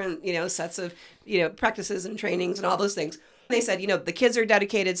 2 different, sets of, practices and trainings and all those things. They said, the kids are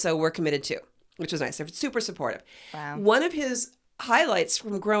dedicated, so we're committed too, which was nice. They're super supportive. Wow. One of his highlights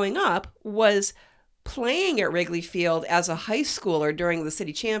from growing up was playing at Wrigley Field as a high schooler during the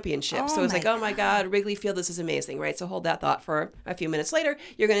city championship. So it was like, oh my God, Wrigley Field, this is amazing, right? So hold that thought for a few minutes later.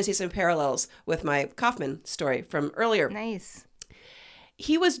 You're going to see some parallels with my Kaufman story from earlier. Nice.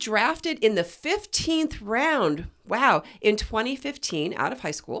 He was drafted in the 15th round, in 2015 out of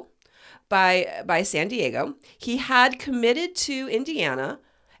high school by San Diego. He had committed to Indiana.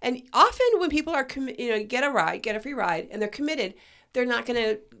 And often when people are, get a free ride, and they're committed, they're not going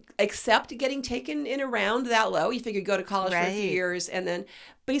to accept getting taken in a round that low. You figure go to college for a few years but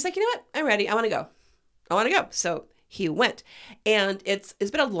he's like, you know what? I'm ready. I want to go. So he went. And it's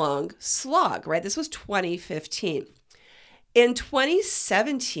been a long slog, right? This was 2015. In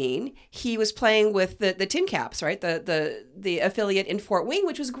 2017, he was playing with the Tin Caps, right? The affiliate in Fort Wayne,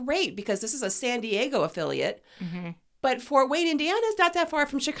 which was great because this is a San Diego affiliate. Mm-hmm. But Fort Wayne, Indiana is not that far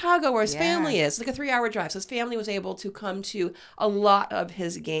from Chicago where his family is. It's like a 3-hour drive. So his family was able to come to a lot of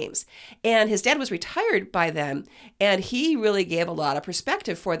his games. And his dad was retired by then. And he really gave a lot of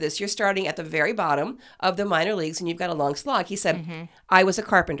perspective for this. You're starting at the very bottom of the minor leagues and you've got a long slog. He said, I was a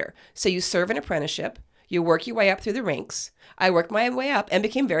carpenter. So you serve an apprenticeship. You work your way up through the ranks. I worked my way up and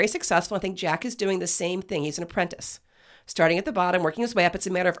became very successful. I think Jack is doing the same thing. He's an apprentice. Starting at the bottom, working his way up. It's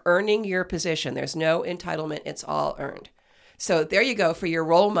a matter of earning your position. There's no entitlement. It's all earned. So there you go for your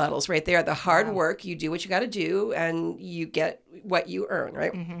role models right there. The hard work, you do what you got to do, and you get what you earn,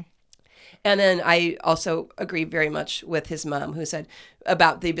 right? Mm-hmm. And then I also agree very much with his mom, who said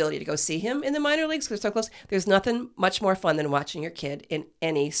about the ability to go see him in the minor leagues because they're so close. There's nothing much more fun than watching your kid in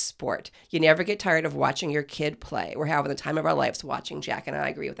any sport. You never get tired of watching your kid play. We're having the time of our lives watching. Jack and I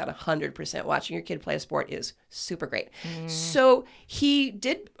agree with that 100%. Watching your kid play a sport is super great. So he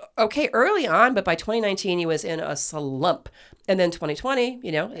did okay early on, but by 2019 he was in a slump. And then 2020,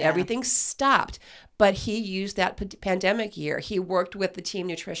 everything stopped. But he used that pandemic year. He worked with the team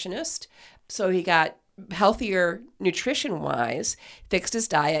nutritionist, so he got healthier nutrition-wise, fixed his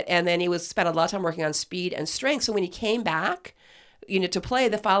diet, and then he spent a lot of time working on speed and strength. So when he came back, to play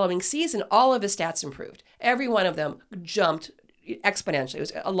the following season, all of his stats improved. Every one of them jumped exponentially. It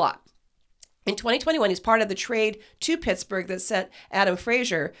was a lot. In 2021, he's part of the trade to Pittsburgh that sent Adam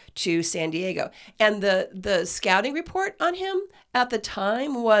Frazier to San Diego. And the scouting report on him at the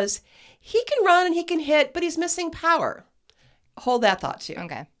time was, he can run and he can hit, but he's missing power. Hold that thought too.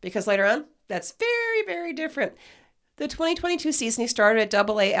 Okay. Because later on, that's very, very different. The 2022 season, he started at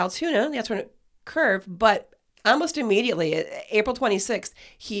Double-A Altoona, that's when it curved, but almost immediately, April 26th,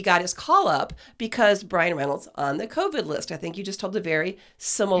 he got his call up because Brian Reynolds on the COVID list. I think you just told a very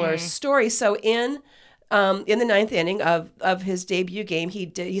similar story. So in the ninth inning of his debut game,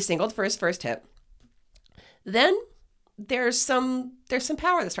 he singled for his first hit. Then there's some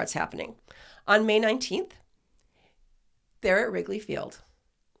power that starts happening. On May 19th, they're at Wrigley Field,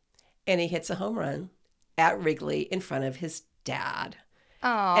 and he hits a home run at Wrigley in front of his dad.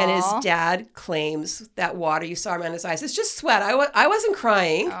 Aww. And his dad claims that water you saw around his eyes, it's just sweat. I wasn't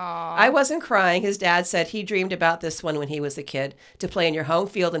crying. Aww. I wasn't crying. His dad said he dreamed about this one when he was a kid, to play in your home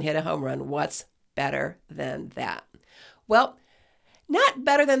field and hit a home run. What's better than that? Well, not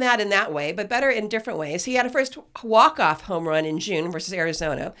better than that in that way, but better in different ways. He had a first walk-off home run in June versus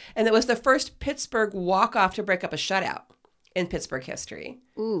Arizona, and it was the first Pittsburgh walk-off to break up a shutout in Pittsburgh history.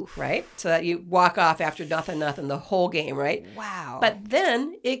 Oof. Right? So that you walk off after nothing the whole game, right? Wow. But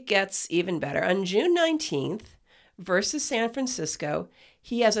then it gets even better. On June 19th versus San Francisco,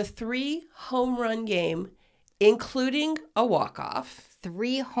 he has a 3 home run game, including a walk-off.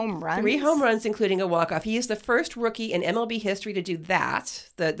 3 home runs? 3 home runs, including a walk-off. He is the first rookie in MLB history to do that,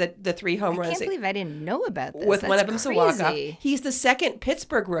 the 3 home runs. I can't believe I didn't know about this. With That's one of them's a crazy. walk-off. He's the second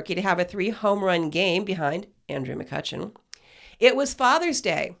Pittsburgh rookie to have a 3 home run game behind Andrew McCutchen. It was Father's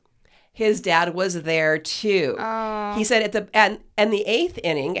Day. His dad was there too. Oh. He said in the 8th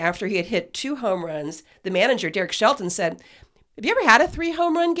inning, after he had hit 2 home runs, the manager, Derek Shelton, said, "Have you ever had a 3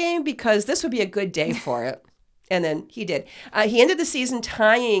 home run game? Because this would be a good day for it." And then he did. He ended the season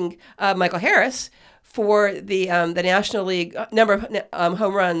tying Michael Harris for the National League number of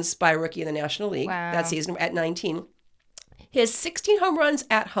home runs by a rookie in the National League that season at 19. His 16 home runs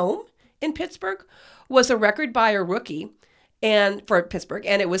at home in Pittsburgh was a record by a rookie and for Pittsburgh,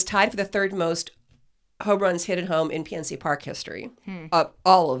 and it was tied for the 3rd most home runs hit at home in PNC Park history,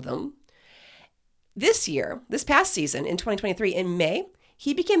 all of them. This past season, in 2023, in May,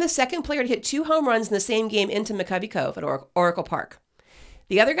 he became the second player to hit 2 home runs in the same game into McCovey Cove at Oracle Park.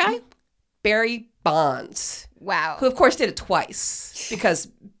 The other guy, Barry Bonds. Wow. Who, of course, did it twice because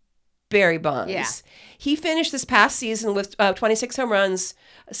Barry Bonds. Yeah. He finished this past season with 26 home runs,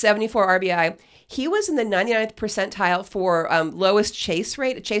 74 RBI. He was in the 99th percentile for lowest chase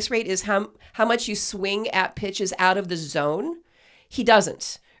rate. A chase rate is how much you swing at pitches out of the zone. He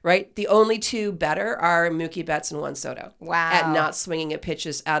doesn't, right? The only 2 better are Mookie Betts and Juan Soto. Wow. At not swinging at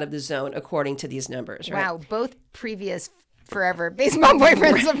pitches out of the zone, according to these numbers, right? Wow. Both previous forever baseball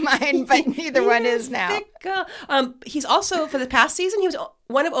boyfriends of mine, but neither one is now. He's also, for the past season, he was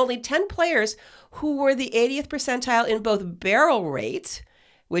one of only 10 players who were the 80th percentile in both barrel rate,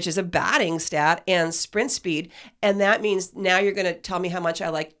 which is a batting stat, and sprint speed. And that means now you're going to tell me how much I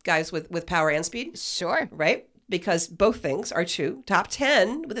like guys with power and speed? Sure. Right? Because both things are true. Top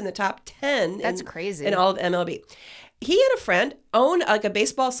 10, within the top 10. That's crazy. In all of MLB. He and a friend own like a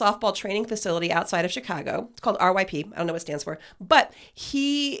baseball, softball training facility outside of Chicago. It's called RYP. I don't know what it stands for. But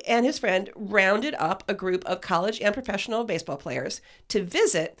he and his friend rounded up a group of college and professional baseball players to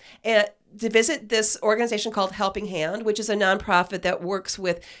visit this organization called Helping Hand, which is a nonprofit that works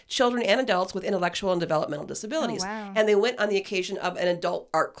with children and adults with intellectual and developmental disabilities. Oh, wow. And they went on the occasion of an adult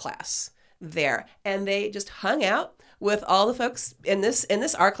art class there. And they just hung out with all the folks in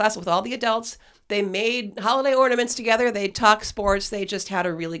this art class with all the adults. They made holiday ornaments together. They talked sports. They just had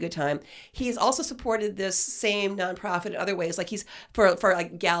a really good time. He's also supported this same nonprofit in other ways. Like he's for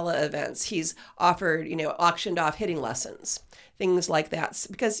like gala events. He's offered, auctioned off hitting lessons, things like that.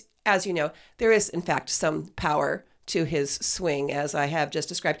 Because as you know, there is in fact some power to his swing, as I have just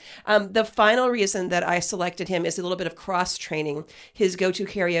described. The final reason that I selected him is a little bit of cross-training. His go-to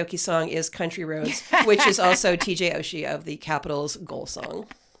karaoke song is Country Roads, which is also TJ Oshie of the Capitals' goal song.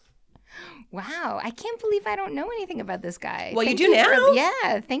 Wow. I can't believe I don't know anything about this guy. Well, you do now?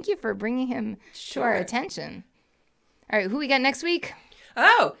 Yeah. Thank you for bringing him to our attention. All right. Who we got next week?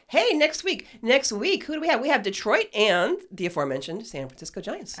 Oh, hey, next week. Next week, who do we have? We have Detroit and the aforementioned San Francisco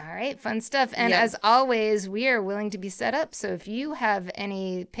Giants. All right, fun stuff. And as always, we are willing to be set up. So if you have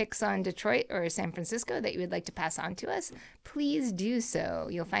any picks on Detroit or San Francisco that you would like to pass on to us, please do so.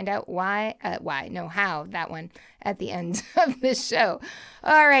 You'll find out how that one at the end of this show.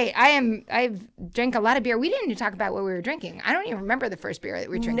 All right, I've drank a lot of beer. We didn't even talk about what we were drinking. I don't even remember the first beer that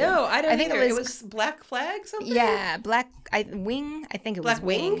we were drinking. No, I don't think it was Black Flag something? Yeah, Wing. I think it was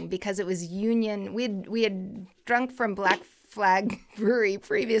Wing because it was Union. We had drunk from Black Flag Brewery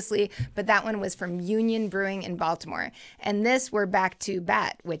previously, but that one was from Union Brewing in Baltimore. And this we're back to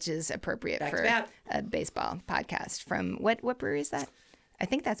Bat, which is appropriate for a baseball podcast. From what brewery is that? I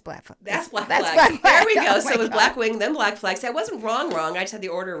think that's Black Flag. That's Black Flag. There we go. So it was Black Wing, then Black Flag. See, I wasn't wrong. I just had the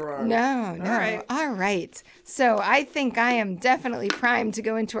order wrong. No. All right. So I think I am definitely primed to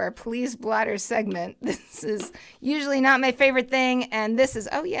go into our police blotter segment. This is usually not my favorite thing, and this is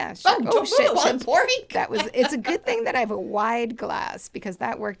sure. Shit. It's a good thing that I have a wide glass because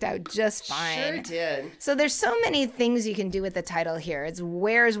that worked out just fine. Sure did. So there's so many things you can do with the title here. It's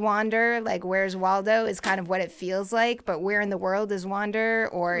Where's Wander? Like Where's Waldo is kind of what it feels like, but where in the world is Wander?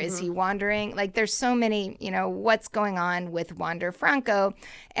 Or is he wandering? Like there's so many, what's going on with Wander Franco.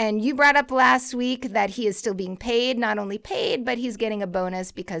 And you brought up last week that he is still being paid, not only paid, but he's getting a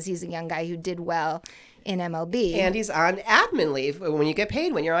bonus because he's a young guy who did well in MLB. And he's on admin leave when you get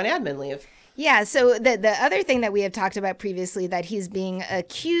paid when you're on admin leave. Yeah, so the other thing that we have talked about previously, that he's being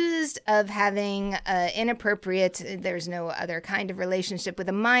accused of having inappropriate, there's no other kind of relationship with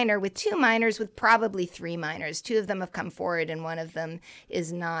a minor, with two minors, with probably three minors. Two of them have come forward and one of them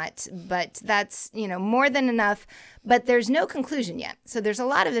is not. But that's, more than enough. But there's no conclusion yet. So there's a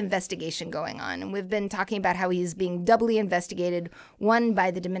lot of investigation going on. And we've been talking about how he's being doubly investigated, one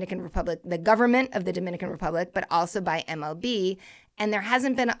by the Dominican Republic, the government of the Dominican Republic, but also by MLB. And there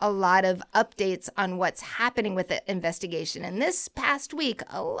hasn't been a lot of updates on what's happening with the investigation. And this past week,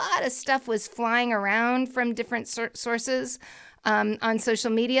 a lot of stuff was flying around from different sources on social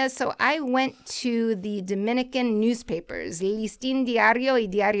media. So I went to the Dominican newspapers, Listín Diario y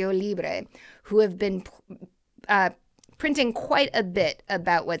Diario Libre, who have been printing quite a bit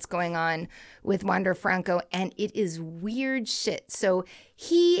about what's going on with Wander Franco. And it is weird shit. So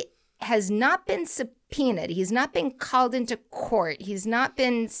he has not been subpoenaed. He's not been called into court. He's not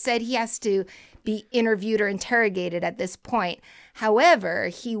been said he has to be interviewed or interrogated at this point. However,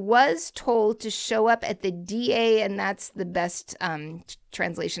 he was told to show up at the DA, and that's the best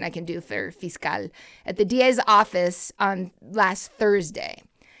translation I can do for fiscal, at the DA's office on last Thursday,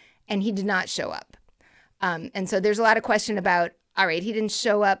 and he did not show up. And so there's a lot of question about, all right, he didn't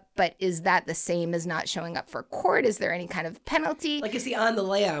show up, but is that the same as not showing up for court? Is there any kind of penalty? Like, is he on the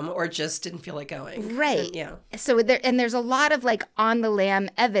lam or just didn't feel like going? Right. Yeah. So there's a lot of like on the lam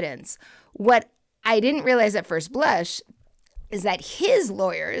evidence. What I didn't realize at first blush is that his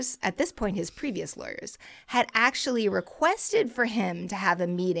lawyers, at this point his previous lawyers, had actually requested for him to have a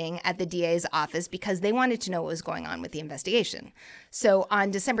meeting at the DA's office because they wanted to know what was going on with the investigation. So on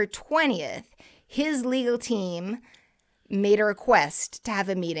December 20th, his legal team made a request to have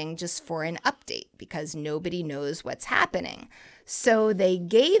a meeting just for an update because nobody knows what's happening. So they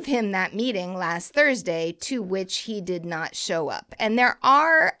gave him that meeting last Thursday, to which he did not show up. And there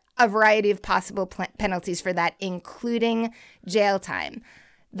are a variety of possible penalties for that, including jail time.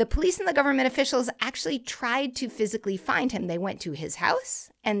 The police and the government officials actually tried to physically find him. They went to his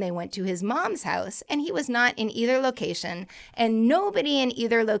house and they went to his mom's house, and he was not in either location. And nobody in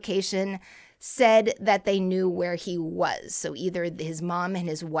either location said that they knew where he was. So either his mom and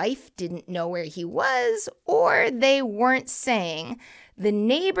his wife didn't know where he was, or they weren't saying. The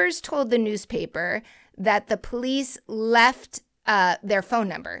neighbors told the newspaper that the police left their phone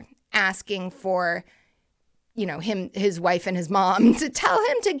number asking for, his wife and his mom to tell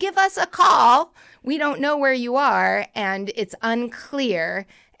him to give us a call. We don't know where you are, and it's unclear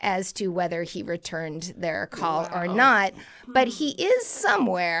as to whether he returned their call or not. But he is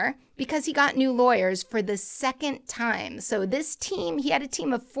somewhere because he got new lawyers for the second time. So this team, he had a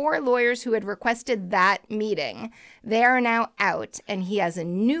team of 4 lawyers who had requested that meeting. They are now out, and he has a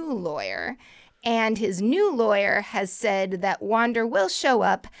new lawyer. And his new lawyer has said that Wander will show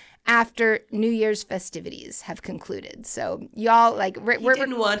up after New Year's festivities have concluded. So y'all, like, He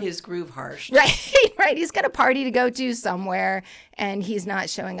didn't want his groove harsh. right, right. He's got a party to go to somewhere, and he's not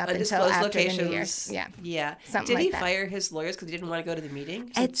showing up until Undisclosed after locations. the New Year's. Yeah. Yeah. Something Did like he that. fire his lawyers because he didn't want to go to the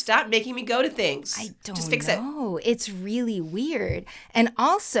meeting? So stop making me go to things. I don't Just fix it. know. It's really weird. And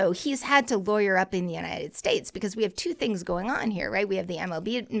also, he's had to lawyer up in the United States because we have two things going on here, right? We have the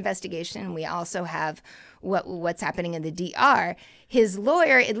MLB investigation. We also have what's happening in the DR. His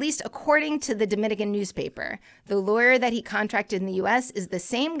lawyer, at least according to the Dominican newspaper, the lawyer that he contracted in the U.S. is the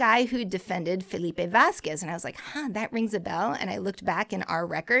same guy who defended Felipe Vasquez. And I was like, that rings a bell. And I looked back in our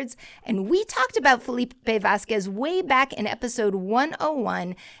records, and we talked about Felipe Vasquez way back in episode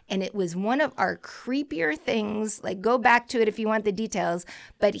 101. And it was one of our creepier things. Like, go back to it if you want the details.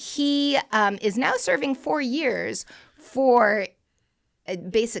 But he is now serving 4 years for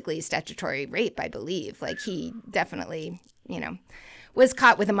basically statutory rape, I believe. Like, he definitely, was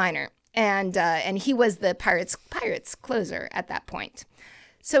caught with a minor, and he was the Pirates closer at that point.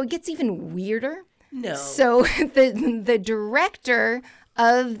 So it gets even weirder. No. So the director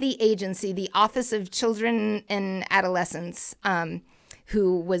of the agency, the Office of Children and Adolescents,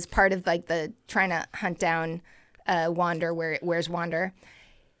 who was part of like the trying to hunt down Wander, where's Wander?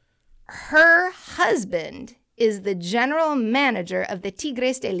 Her husband is the general manager of the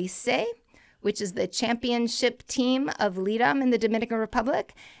Tigres del Licey, which is the championship team of Lidom in the Dominican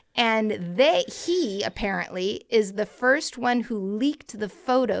Republic. And he apparently is the first one who leaked the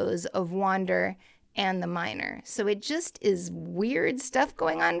photos of Wander and the minor. So it just is weird stuff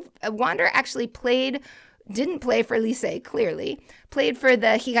going on. Wander actually didn't play for Licey, clearly. Played for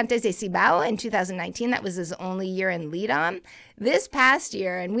the Gigantes de Cibao in 2019. That was his only year in Lidom. This past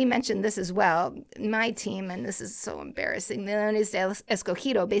year, and we mentioned this as well, my team, and this is so embarrassing, the Leones del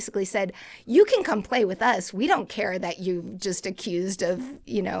Escogido basically said, you can come play with us. We don't care that you just accused of,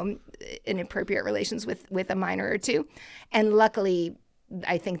 inappropriate relations with a minor or two. And luckily,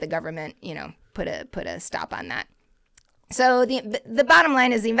 I think the government, put a stop on that. So the bottom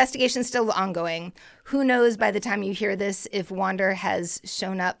line is the investigation is still ongoing. Who knows by the time you hear this if Wander has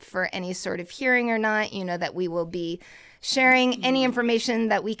shown up for any sort of hearing or not. You know that we will be sharing any information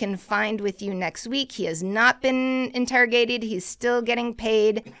that we can find with you next week. He has not been interrogated. He's still getting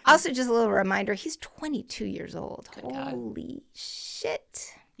paid. Also, just a little reminder, he's 22 years old. Holy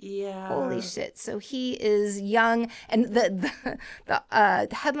shit. Yeah. Holy shit. So he is young. And the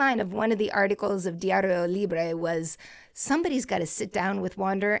headline of one of the articles of Diario Libre was, somebody's got to sit down with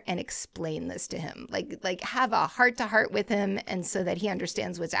Wander and explain this to him. Like have a heart-to-heart with him, and so that he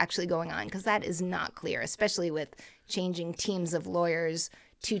understands what's actually going on, because that is not clear, especially with changing teams of lawyers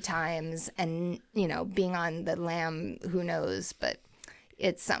 2 times and, being on the lam, who knows, but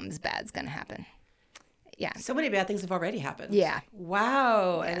something's bad's going to happen. Yeah. So many bad things have already happened. Yeah.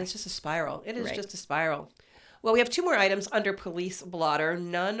 Wow. Yeah. And it's just a spiral. It is just a spiral. Well, we have 2 more items under police blotter.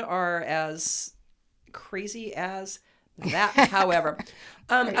 None are as crazy as that, however.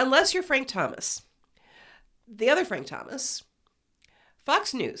 Unless you're Frank Thomas. The other Frank Thomas,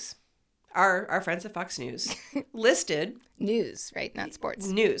 Fox News, our friends at Fox News, listed... News, right? Not sports.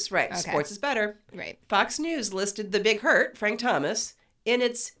 News, right. Okay. Sports is better. Right. Fox News listed the Big Hurt, Frank Thomas, in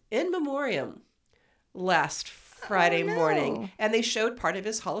its in memoriam last Friday morning. And they showed part of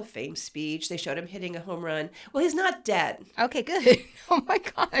his Hall of Fame speech. They showed him hitting a home run. Well, he's not dead. Okay, good. Oh, my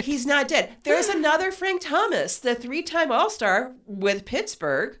God. He's not dead. There's another Frank Thomas, the 3-time All-Star with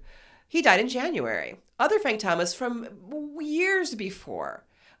Pittsburgh. He died in January. Other Frank Thomas from years before.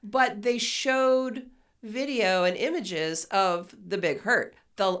 But they showed video and images of the Big Hurt,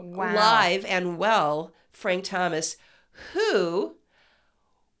 the live and well Frank Thomas, who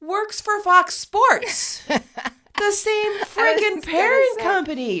works for Fox Sports. The same freaking parent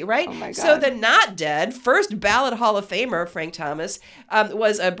company, right? Oh my God. So the not dead first ballot Hall of Famer, Frank Thomas,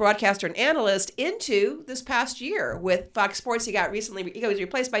 was a broadcaster and analyst into this past year with Fox Sports. He was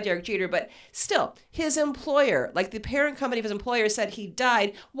replaced by Derek Jeter, but still, his employer, like the parent company of his employer, said he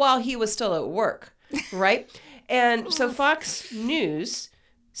died while he was still at work, right? And so Fox News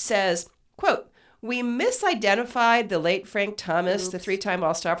says, quote, "We misidentified the late Frank Thomas, the 3-time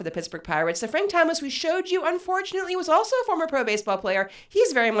All-Star for the Pittsburgh Pirates. The Frank Thomas we showed you, unfortunately, was also a former pro baseball player.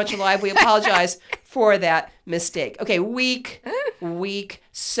 He's very much alive. We apologize for that mistake." Okay, weak.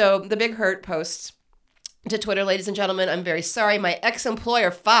 So the Big Hurt posts to Twitter, "Ladies and gentlemen, I'm very sorry. My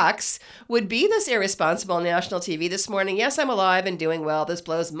ex-employer, Fox, would be this irresponsible on national TV this morning. Yes, I'm alive and doing well. This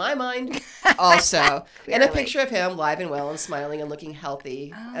blows my mind also." And a picture of him live and well and smiling and looking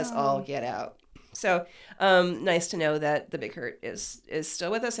healthy as all get out. So nice to know that the Big Hurt is still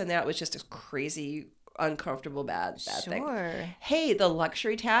with us, and that was just a crazy uncomfortable bad thing. Sure. Hey, the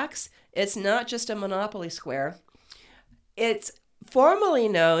luxury tax, it's not just a monopoly square. It's formally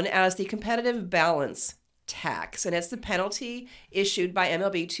known as the competitive balance tax, and it's the penalty issued by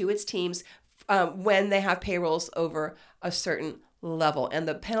MLB to its teams when they have payrolls over a certain level. And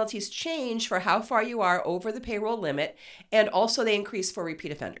the penalties change for how far you are over the payroll limit, and also they increase for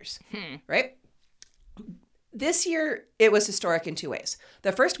repeat offenders, right? This year, it was historic in two ways.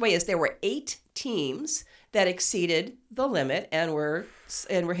 The first way is there were 8 teams that exceeded the limit and were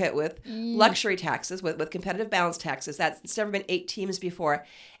hit with luxury taxes, with competitive balance taxes. It's never been 8 teams before.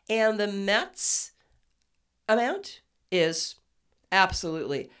 And the Mets amount is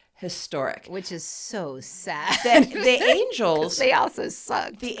absolutely historic. Which is so sad. The Angels... they also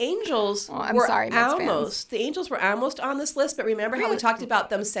sucked. The Angels sorry, Mets fans. The Angels were almost on this list, but remember how we talked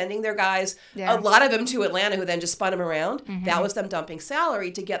about them sending their guys, Yeah. a lot of them to Atlanta, who then just spun them around? That was them dumping salary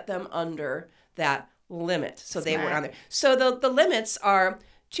to get them under that limit. So they were on there. So the limits are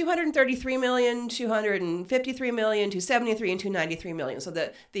 $233 million, $253 million, $273, and $293 million. So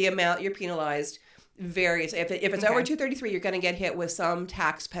the amount you're penalized varies. If it's over 233, you're going to get hit with some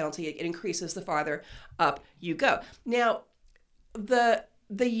tax penalty. It increases the farther up you go. Now, the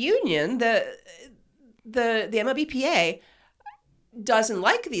union, the MLBPA, doesn't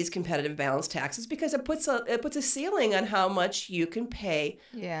like these competitive balance taxes because it puts a ceiling on how much you can pay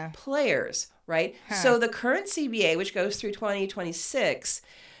players, right? So the current CBA, which goes through 2026,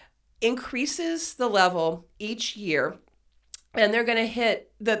 increases the level each year. And they're going to hit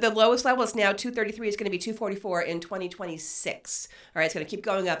the lowest level is now 233. Is going to be 244 in 2026. All right, it's going to keep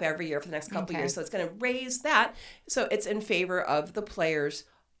going up every year for the next couple of years. So it's going to raise that. So it's in favor of the players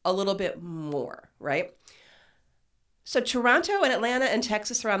a little bit more, right? So Toronto and Atlanta and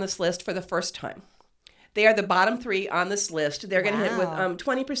Texas are on this list for the first time. They are the bottom 3 on this list. They're going to hit with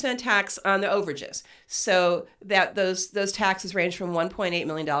 20% tax on the overages. So that those taxes range from $1.8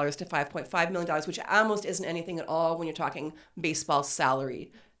 million to $5.5 million, which almost isn't anything at all when you're talking baseball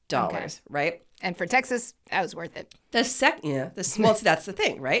salary dollars, right? And for Texas, that was worth it. That's the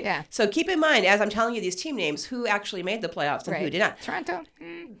thing, right? Yeah. So keep in mind, as I'm telling you these team names, who actually made the playoffs and who did not. Toronto.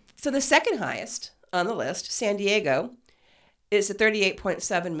 So the second highest on the list, San Diego, is at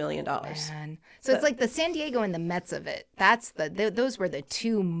 $38.7 million. Man. So it's like the San Diego and the Mets of it. Those were the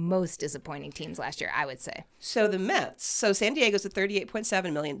 2 most disappointing teams last year, I would say. So the Mets, San Diego's at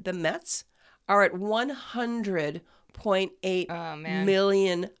 $38.7 million. The Mets are at $100.8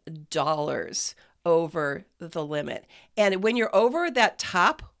 million over the limit. And when you're over that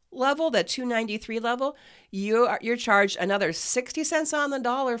top level, that 293 level, you're charged another 60 cents on the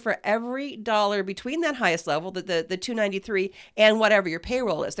dollar for every dollar between that highest level, the 293, and whatever your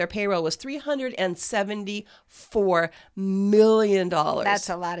payroll is. Their payroll was $374 million. That's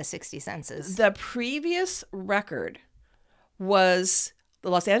a lot of 60 cents. The previous record was the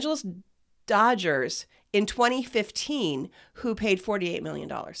Los Angeles Dodgers in 2015, who paid $48 million.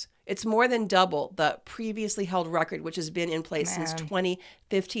 It's more than double the previously held record, which has been in place since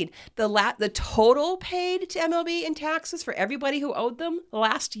 2015. The total paid to MLB in taxes for everybody who owed them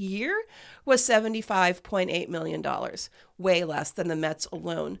last year was $75.8 million, way less than the Mets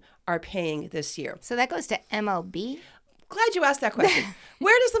alone are paying this year. So that goes to MLB? Glad you asked that question.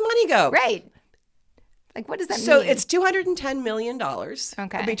 Where does the money go? Right. Like, what does that mean? So it's $210 million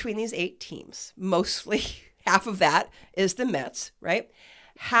between these 8 teams. Mostly half of that is the Mets, right?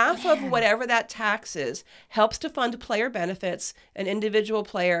 Half of whatever that tax is helps to fund player benefits and individual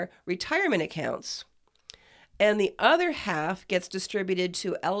player retirement accounts. And the other half gets distributed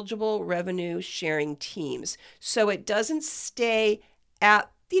to eligible revenue sharing teams. So it doesn't stay at,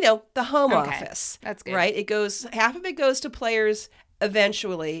 the home office. That's good. Right? Half of it goes to players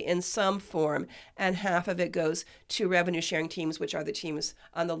eventually in some form, and half of it goes to revenue sharing teams, which are the teams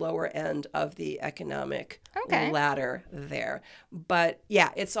on the lower end of the economic ladder there. But yeah,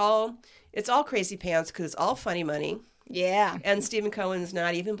 it's all crazy pants because it's all funny money. Yeah. And Stephen Cohen's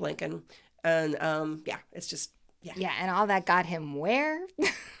not even blinking. And it's just Yeah, and all that got him where?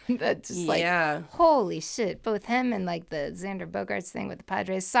 That's just holy shit. Both him and like the Xander Bogaerts thing with the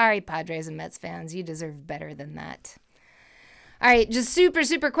Padres. Sorry, Padres and Mets fans. You deserve better than that. All right, just super,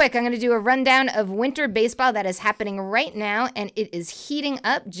 super quick. I'm going to do a rundown of winter baseball that is happening right now, and it is heating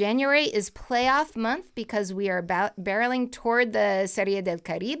up. January is playoff month because we are barreling toward the Serie del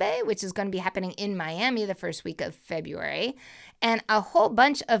Caribe, which is going to be happening in Miami the first week of February. And a whole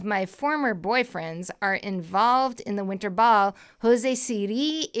bunch of my former boyfriends are involved in the winter ball. Jose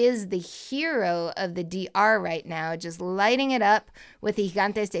Siri is the hero of the DR right now, just lighting it up with the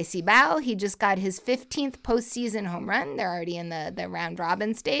Gigantes de Cibao. He just got his 15th postseason home run. They're already in the round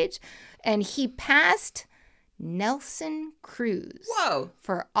robin stage. And he passed Nelson Cruz Whoa.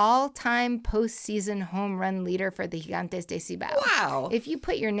 for all-time postseason home run leader for the Gigantes de Cibao. Wow. If you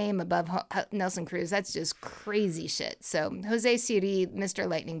put your name above Nelson Cruz, that's just crazy shit. So Jose Siri, Mr.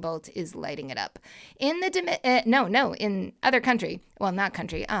 Lightning Bolt, is lighting it up. In in other country. Well, not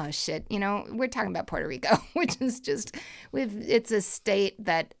country. Oh, shit. We're talking about Puerto Rico, which is just, it's a state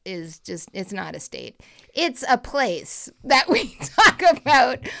that is just, it's not a state. It's a place that we talk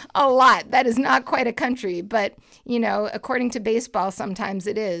about a lot. That is not quite a country, but, according to baseball, sometimes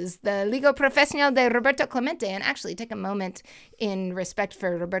it is. The Liga Profesional de Roberto Clemente, and actually take a moment in respect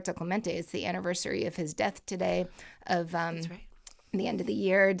for Roberto Clemente. It's the anniversary of his death today, of That's right. the end of the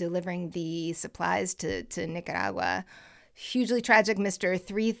year, delivering the supplies to Nicaragua. Hugely tragic, Mr.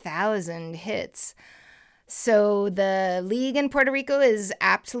 3,000 hits. So the league in Puerto Rico is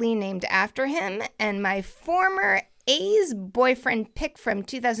aptly named after him. And my former A's boyfriend pick from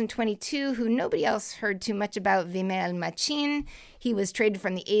 2022, who nobody else heard too much about, Vimael Machin. He was traded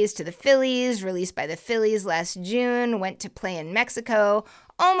from the A's to the Phillies, released by the Phillies last June, went to play in Mexico,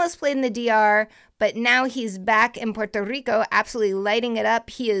 almost played in the DR, but now he's back in Puerto Rico, absolutely lighting it up.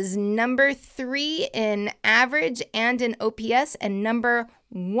 He is number 3 in average and in OPS and number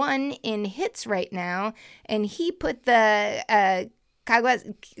 1 in hits right now. And he put the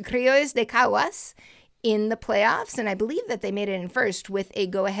Criollos de Caguas in the playoffs, and I believe that they made it in first with a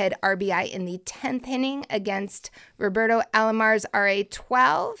go-ahead RBI in the 10th inning against Roberto Alomar's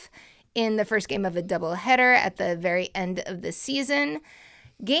RA12 in the first game of a doubleheader at the very end of the season.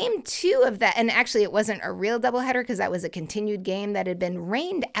 Game 2 of that, and actually it wasn't a real doubleheader because that was a continued game that had been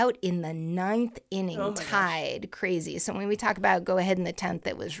rained out in the 9th inning, tied. Gosh. Crazy. So when we talk about go ahead in the 10th,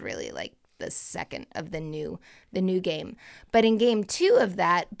 it was really like the second of the new game. But in game 2 of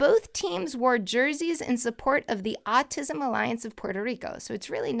that, both teams wore jerseys in support of the Autism Alliance of Puerto Rico. So it's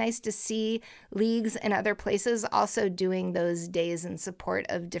really nice to see leagues and other places also doing those days in support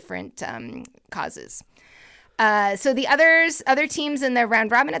of different causes. So the other teams in the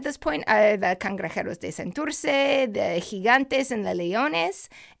round robin at this point are the Cangrejeros de Santurce, the Gigantes and the Leones,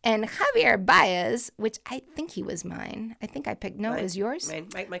 and Javier Baez, which I think he was mine. I think I picked, no, it was yours? Mine,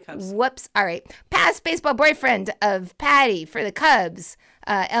 my Cubs. Whoops. All right. Past baseball boyfriend of Patty for the Cubs,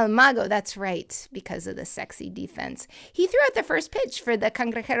 El Mago, that's right, because of the sexy defense. He threw out the first pitch for the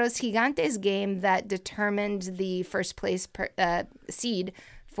Cangrejeros Gigantes game that determined the first place seed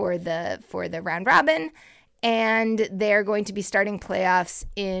for the round robin. And they're going to be starting playoffs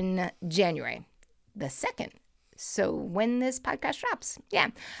in January the 2nd. So when this podcast drops. Yeah.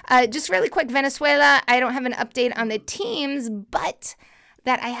 Just really quick, Venezuela, I don't have an update on the teams, but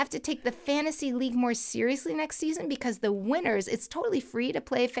that I have to take the fantasy league more seriously next season because the winners, it's totally free to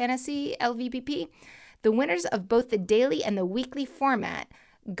play fantasy LVPP. The winners of both the daily and the weekly format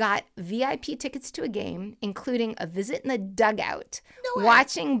got VIP tickets to a game, including a visit in the dugout,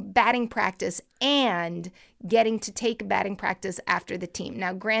 watching batting practice, and getting to take batting practice after the team.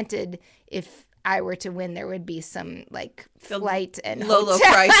 Now, granted, if I were to win, there would be some flight and low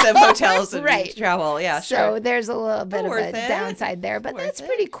price of hotels and right. travel. Yeah, sure. So there's a little bit of a downside there, but that's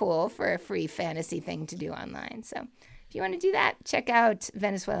pretty cool for a free fantasy thing to do online. So if you want to do that, check out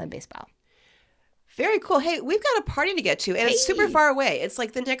Venezuelan baseball. Very cool. Hey, we've got a party to get to, and it's super far away. It's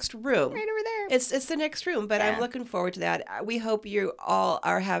like the next room. Right over there. It's the next room, but I'm looking forward to that. We hope you all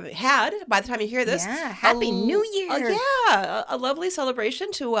are had, by the time you hear this. Yeah, Happy New Year. A lovely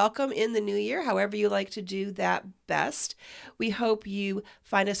celebration to welcome in the new year, however you like to do that best. We hope you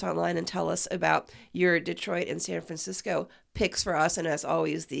find us online and tell us about your Detroit and San Francisco picks for us. And as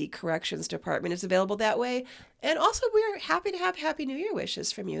always, the corrections department is available that way. And also, we're happy to have Happy New Year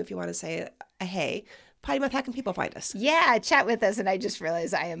wishes from you if you want to say a hey. Potty Mouth, how can people find us? Yeah, chat with us. And I just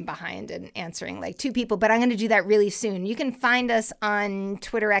realized I am behind in answering like 2 people, but I'm going to do that really soon. You can find us on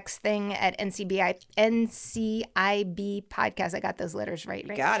Twitter X thing at NCIB podcast. I got those letters right?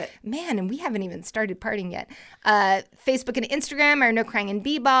 Got it. Man, and we haven't even started partying yet. Facebook and Instagram are No Crying and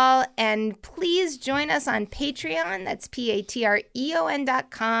B-Ball. And please join us on Patreon. That's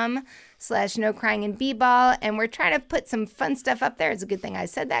patreon.com/No Crying and B-Ball. And we're trying to put some fun stuff up there. It's a good thing I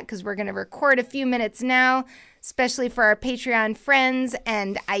said that because we're going to record a few minutes now, especially for our Patreon friends.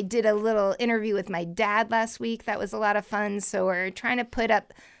 And I did a little interview with my dad last week. That was a lot of fun. So we're trying to put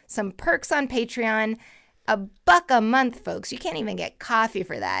up some perks on Patreon. $1 a month, folks. You can't even get coffee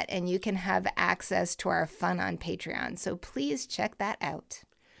for that. And you can have access to our fun on Patreon. So please check that out.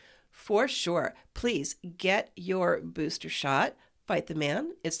 For sure. Please get your booster shot. Fight the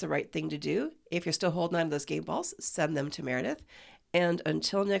man. It's the right thing to do. If you're still holding on to those game balls, send them to Meredith. And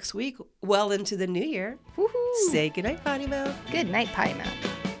until next week, well into the new year. Woohoo! Say goodnight, Potty Mouth. Good night, Potty Mouth.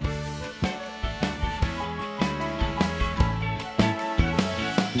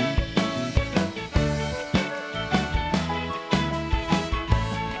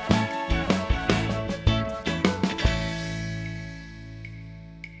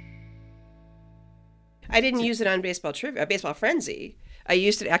 I didn't use it on Baseball Frenzy. I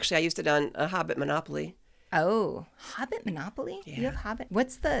used it on Hobbit Monopoly. Oh, Hobbit Monopoly? Yeah. You have Hobbit?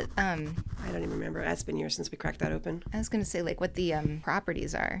 What's the, I don't even remember. It's been years since we cracked that open. I was going to say, like, what the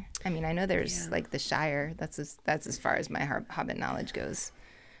properties are. I mean, I know there's, like, the Shire. That's as far as my Hobbit knowledge goes.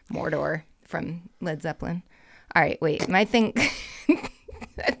 Mordor from Led Zeppelin. All right, wait. My thing...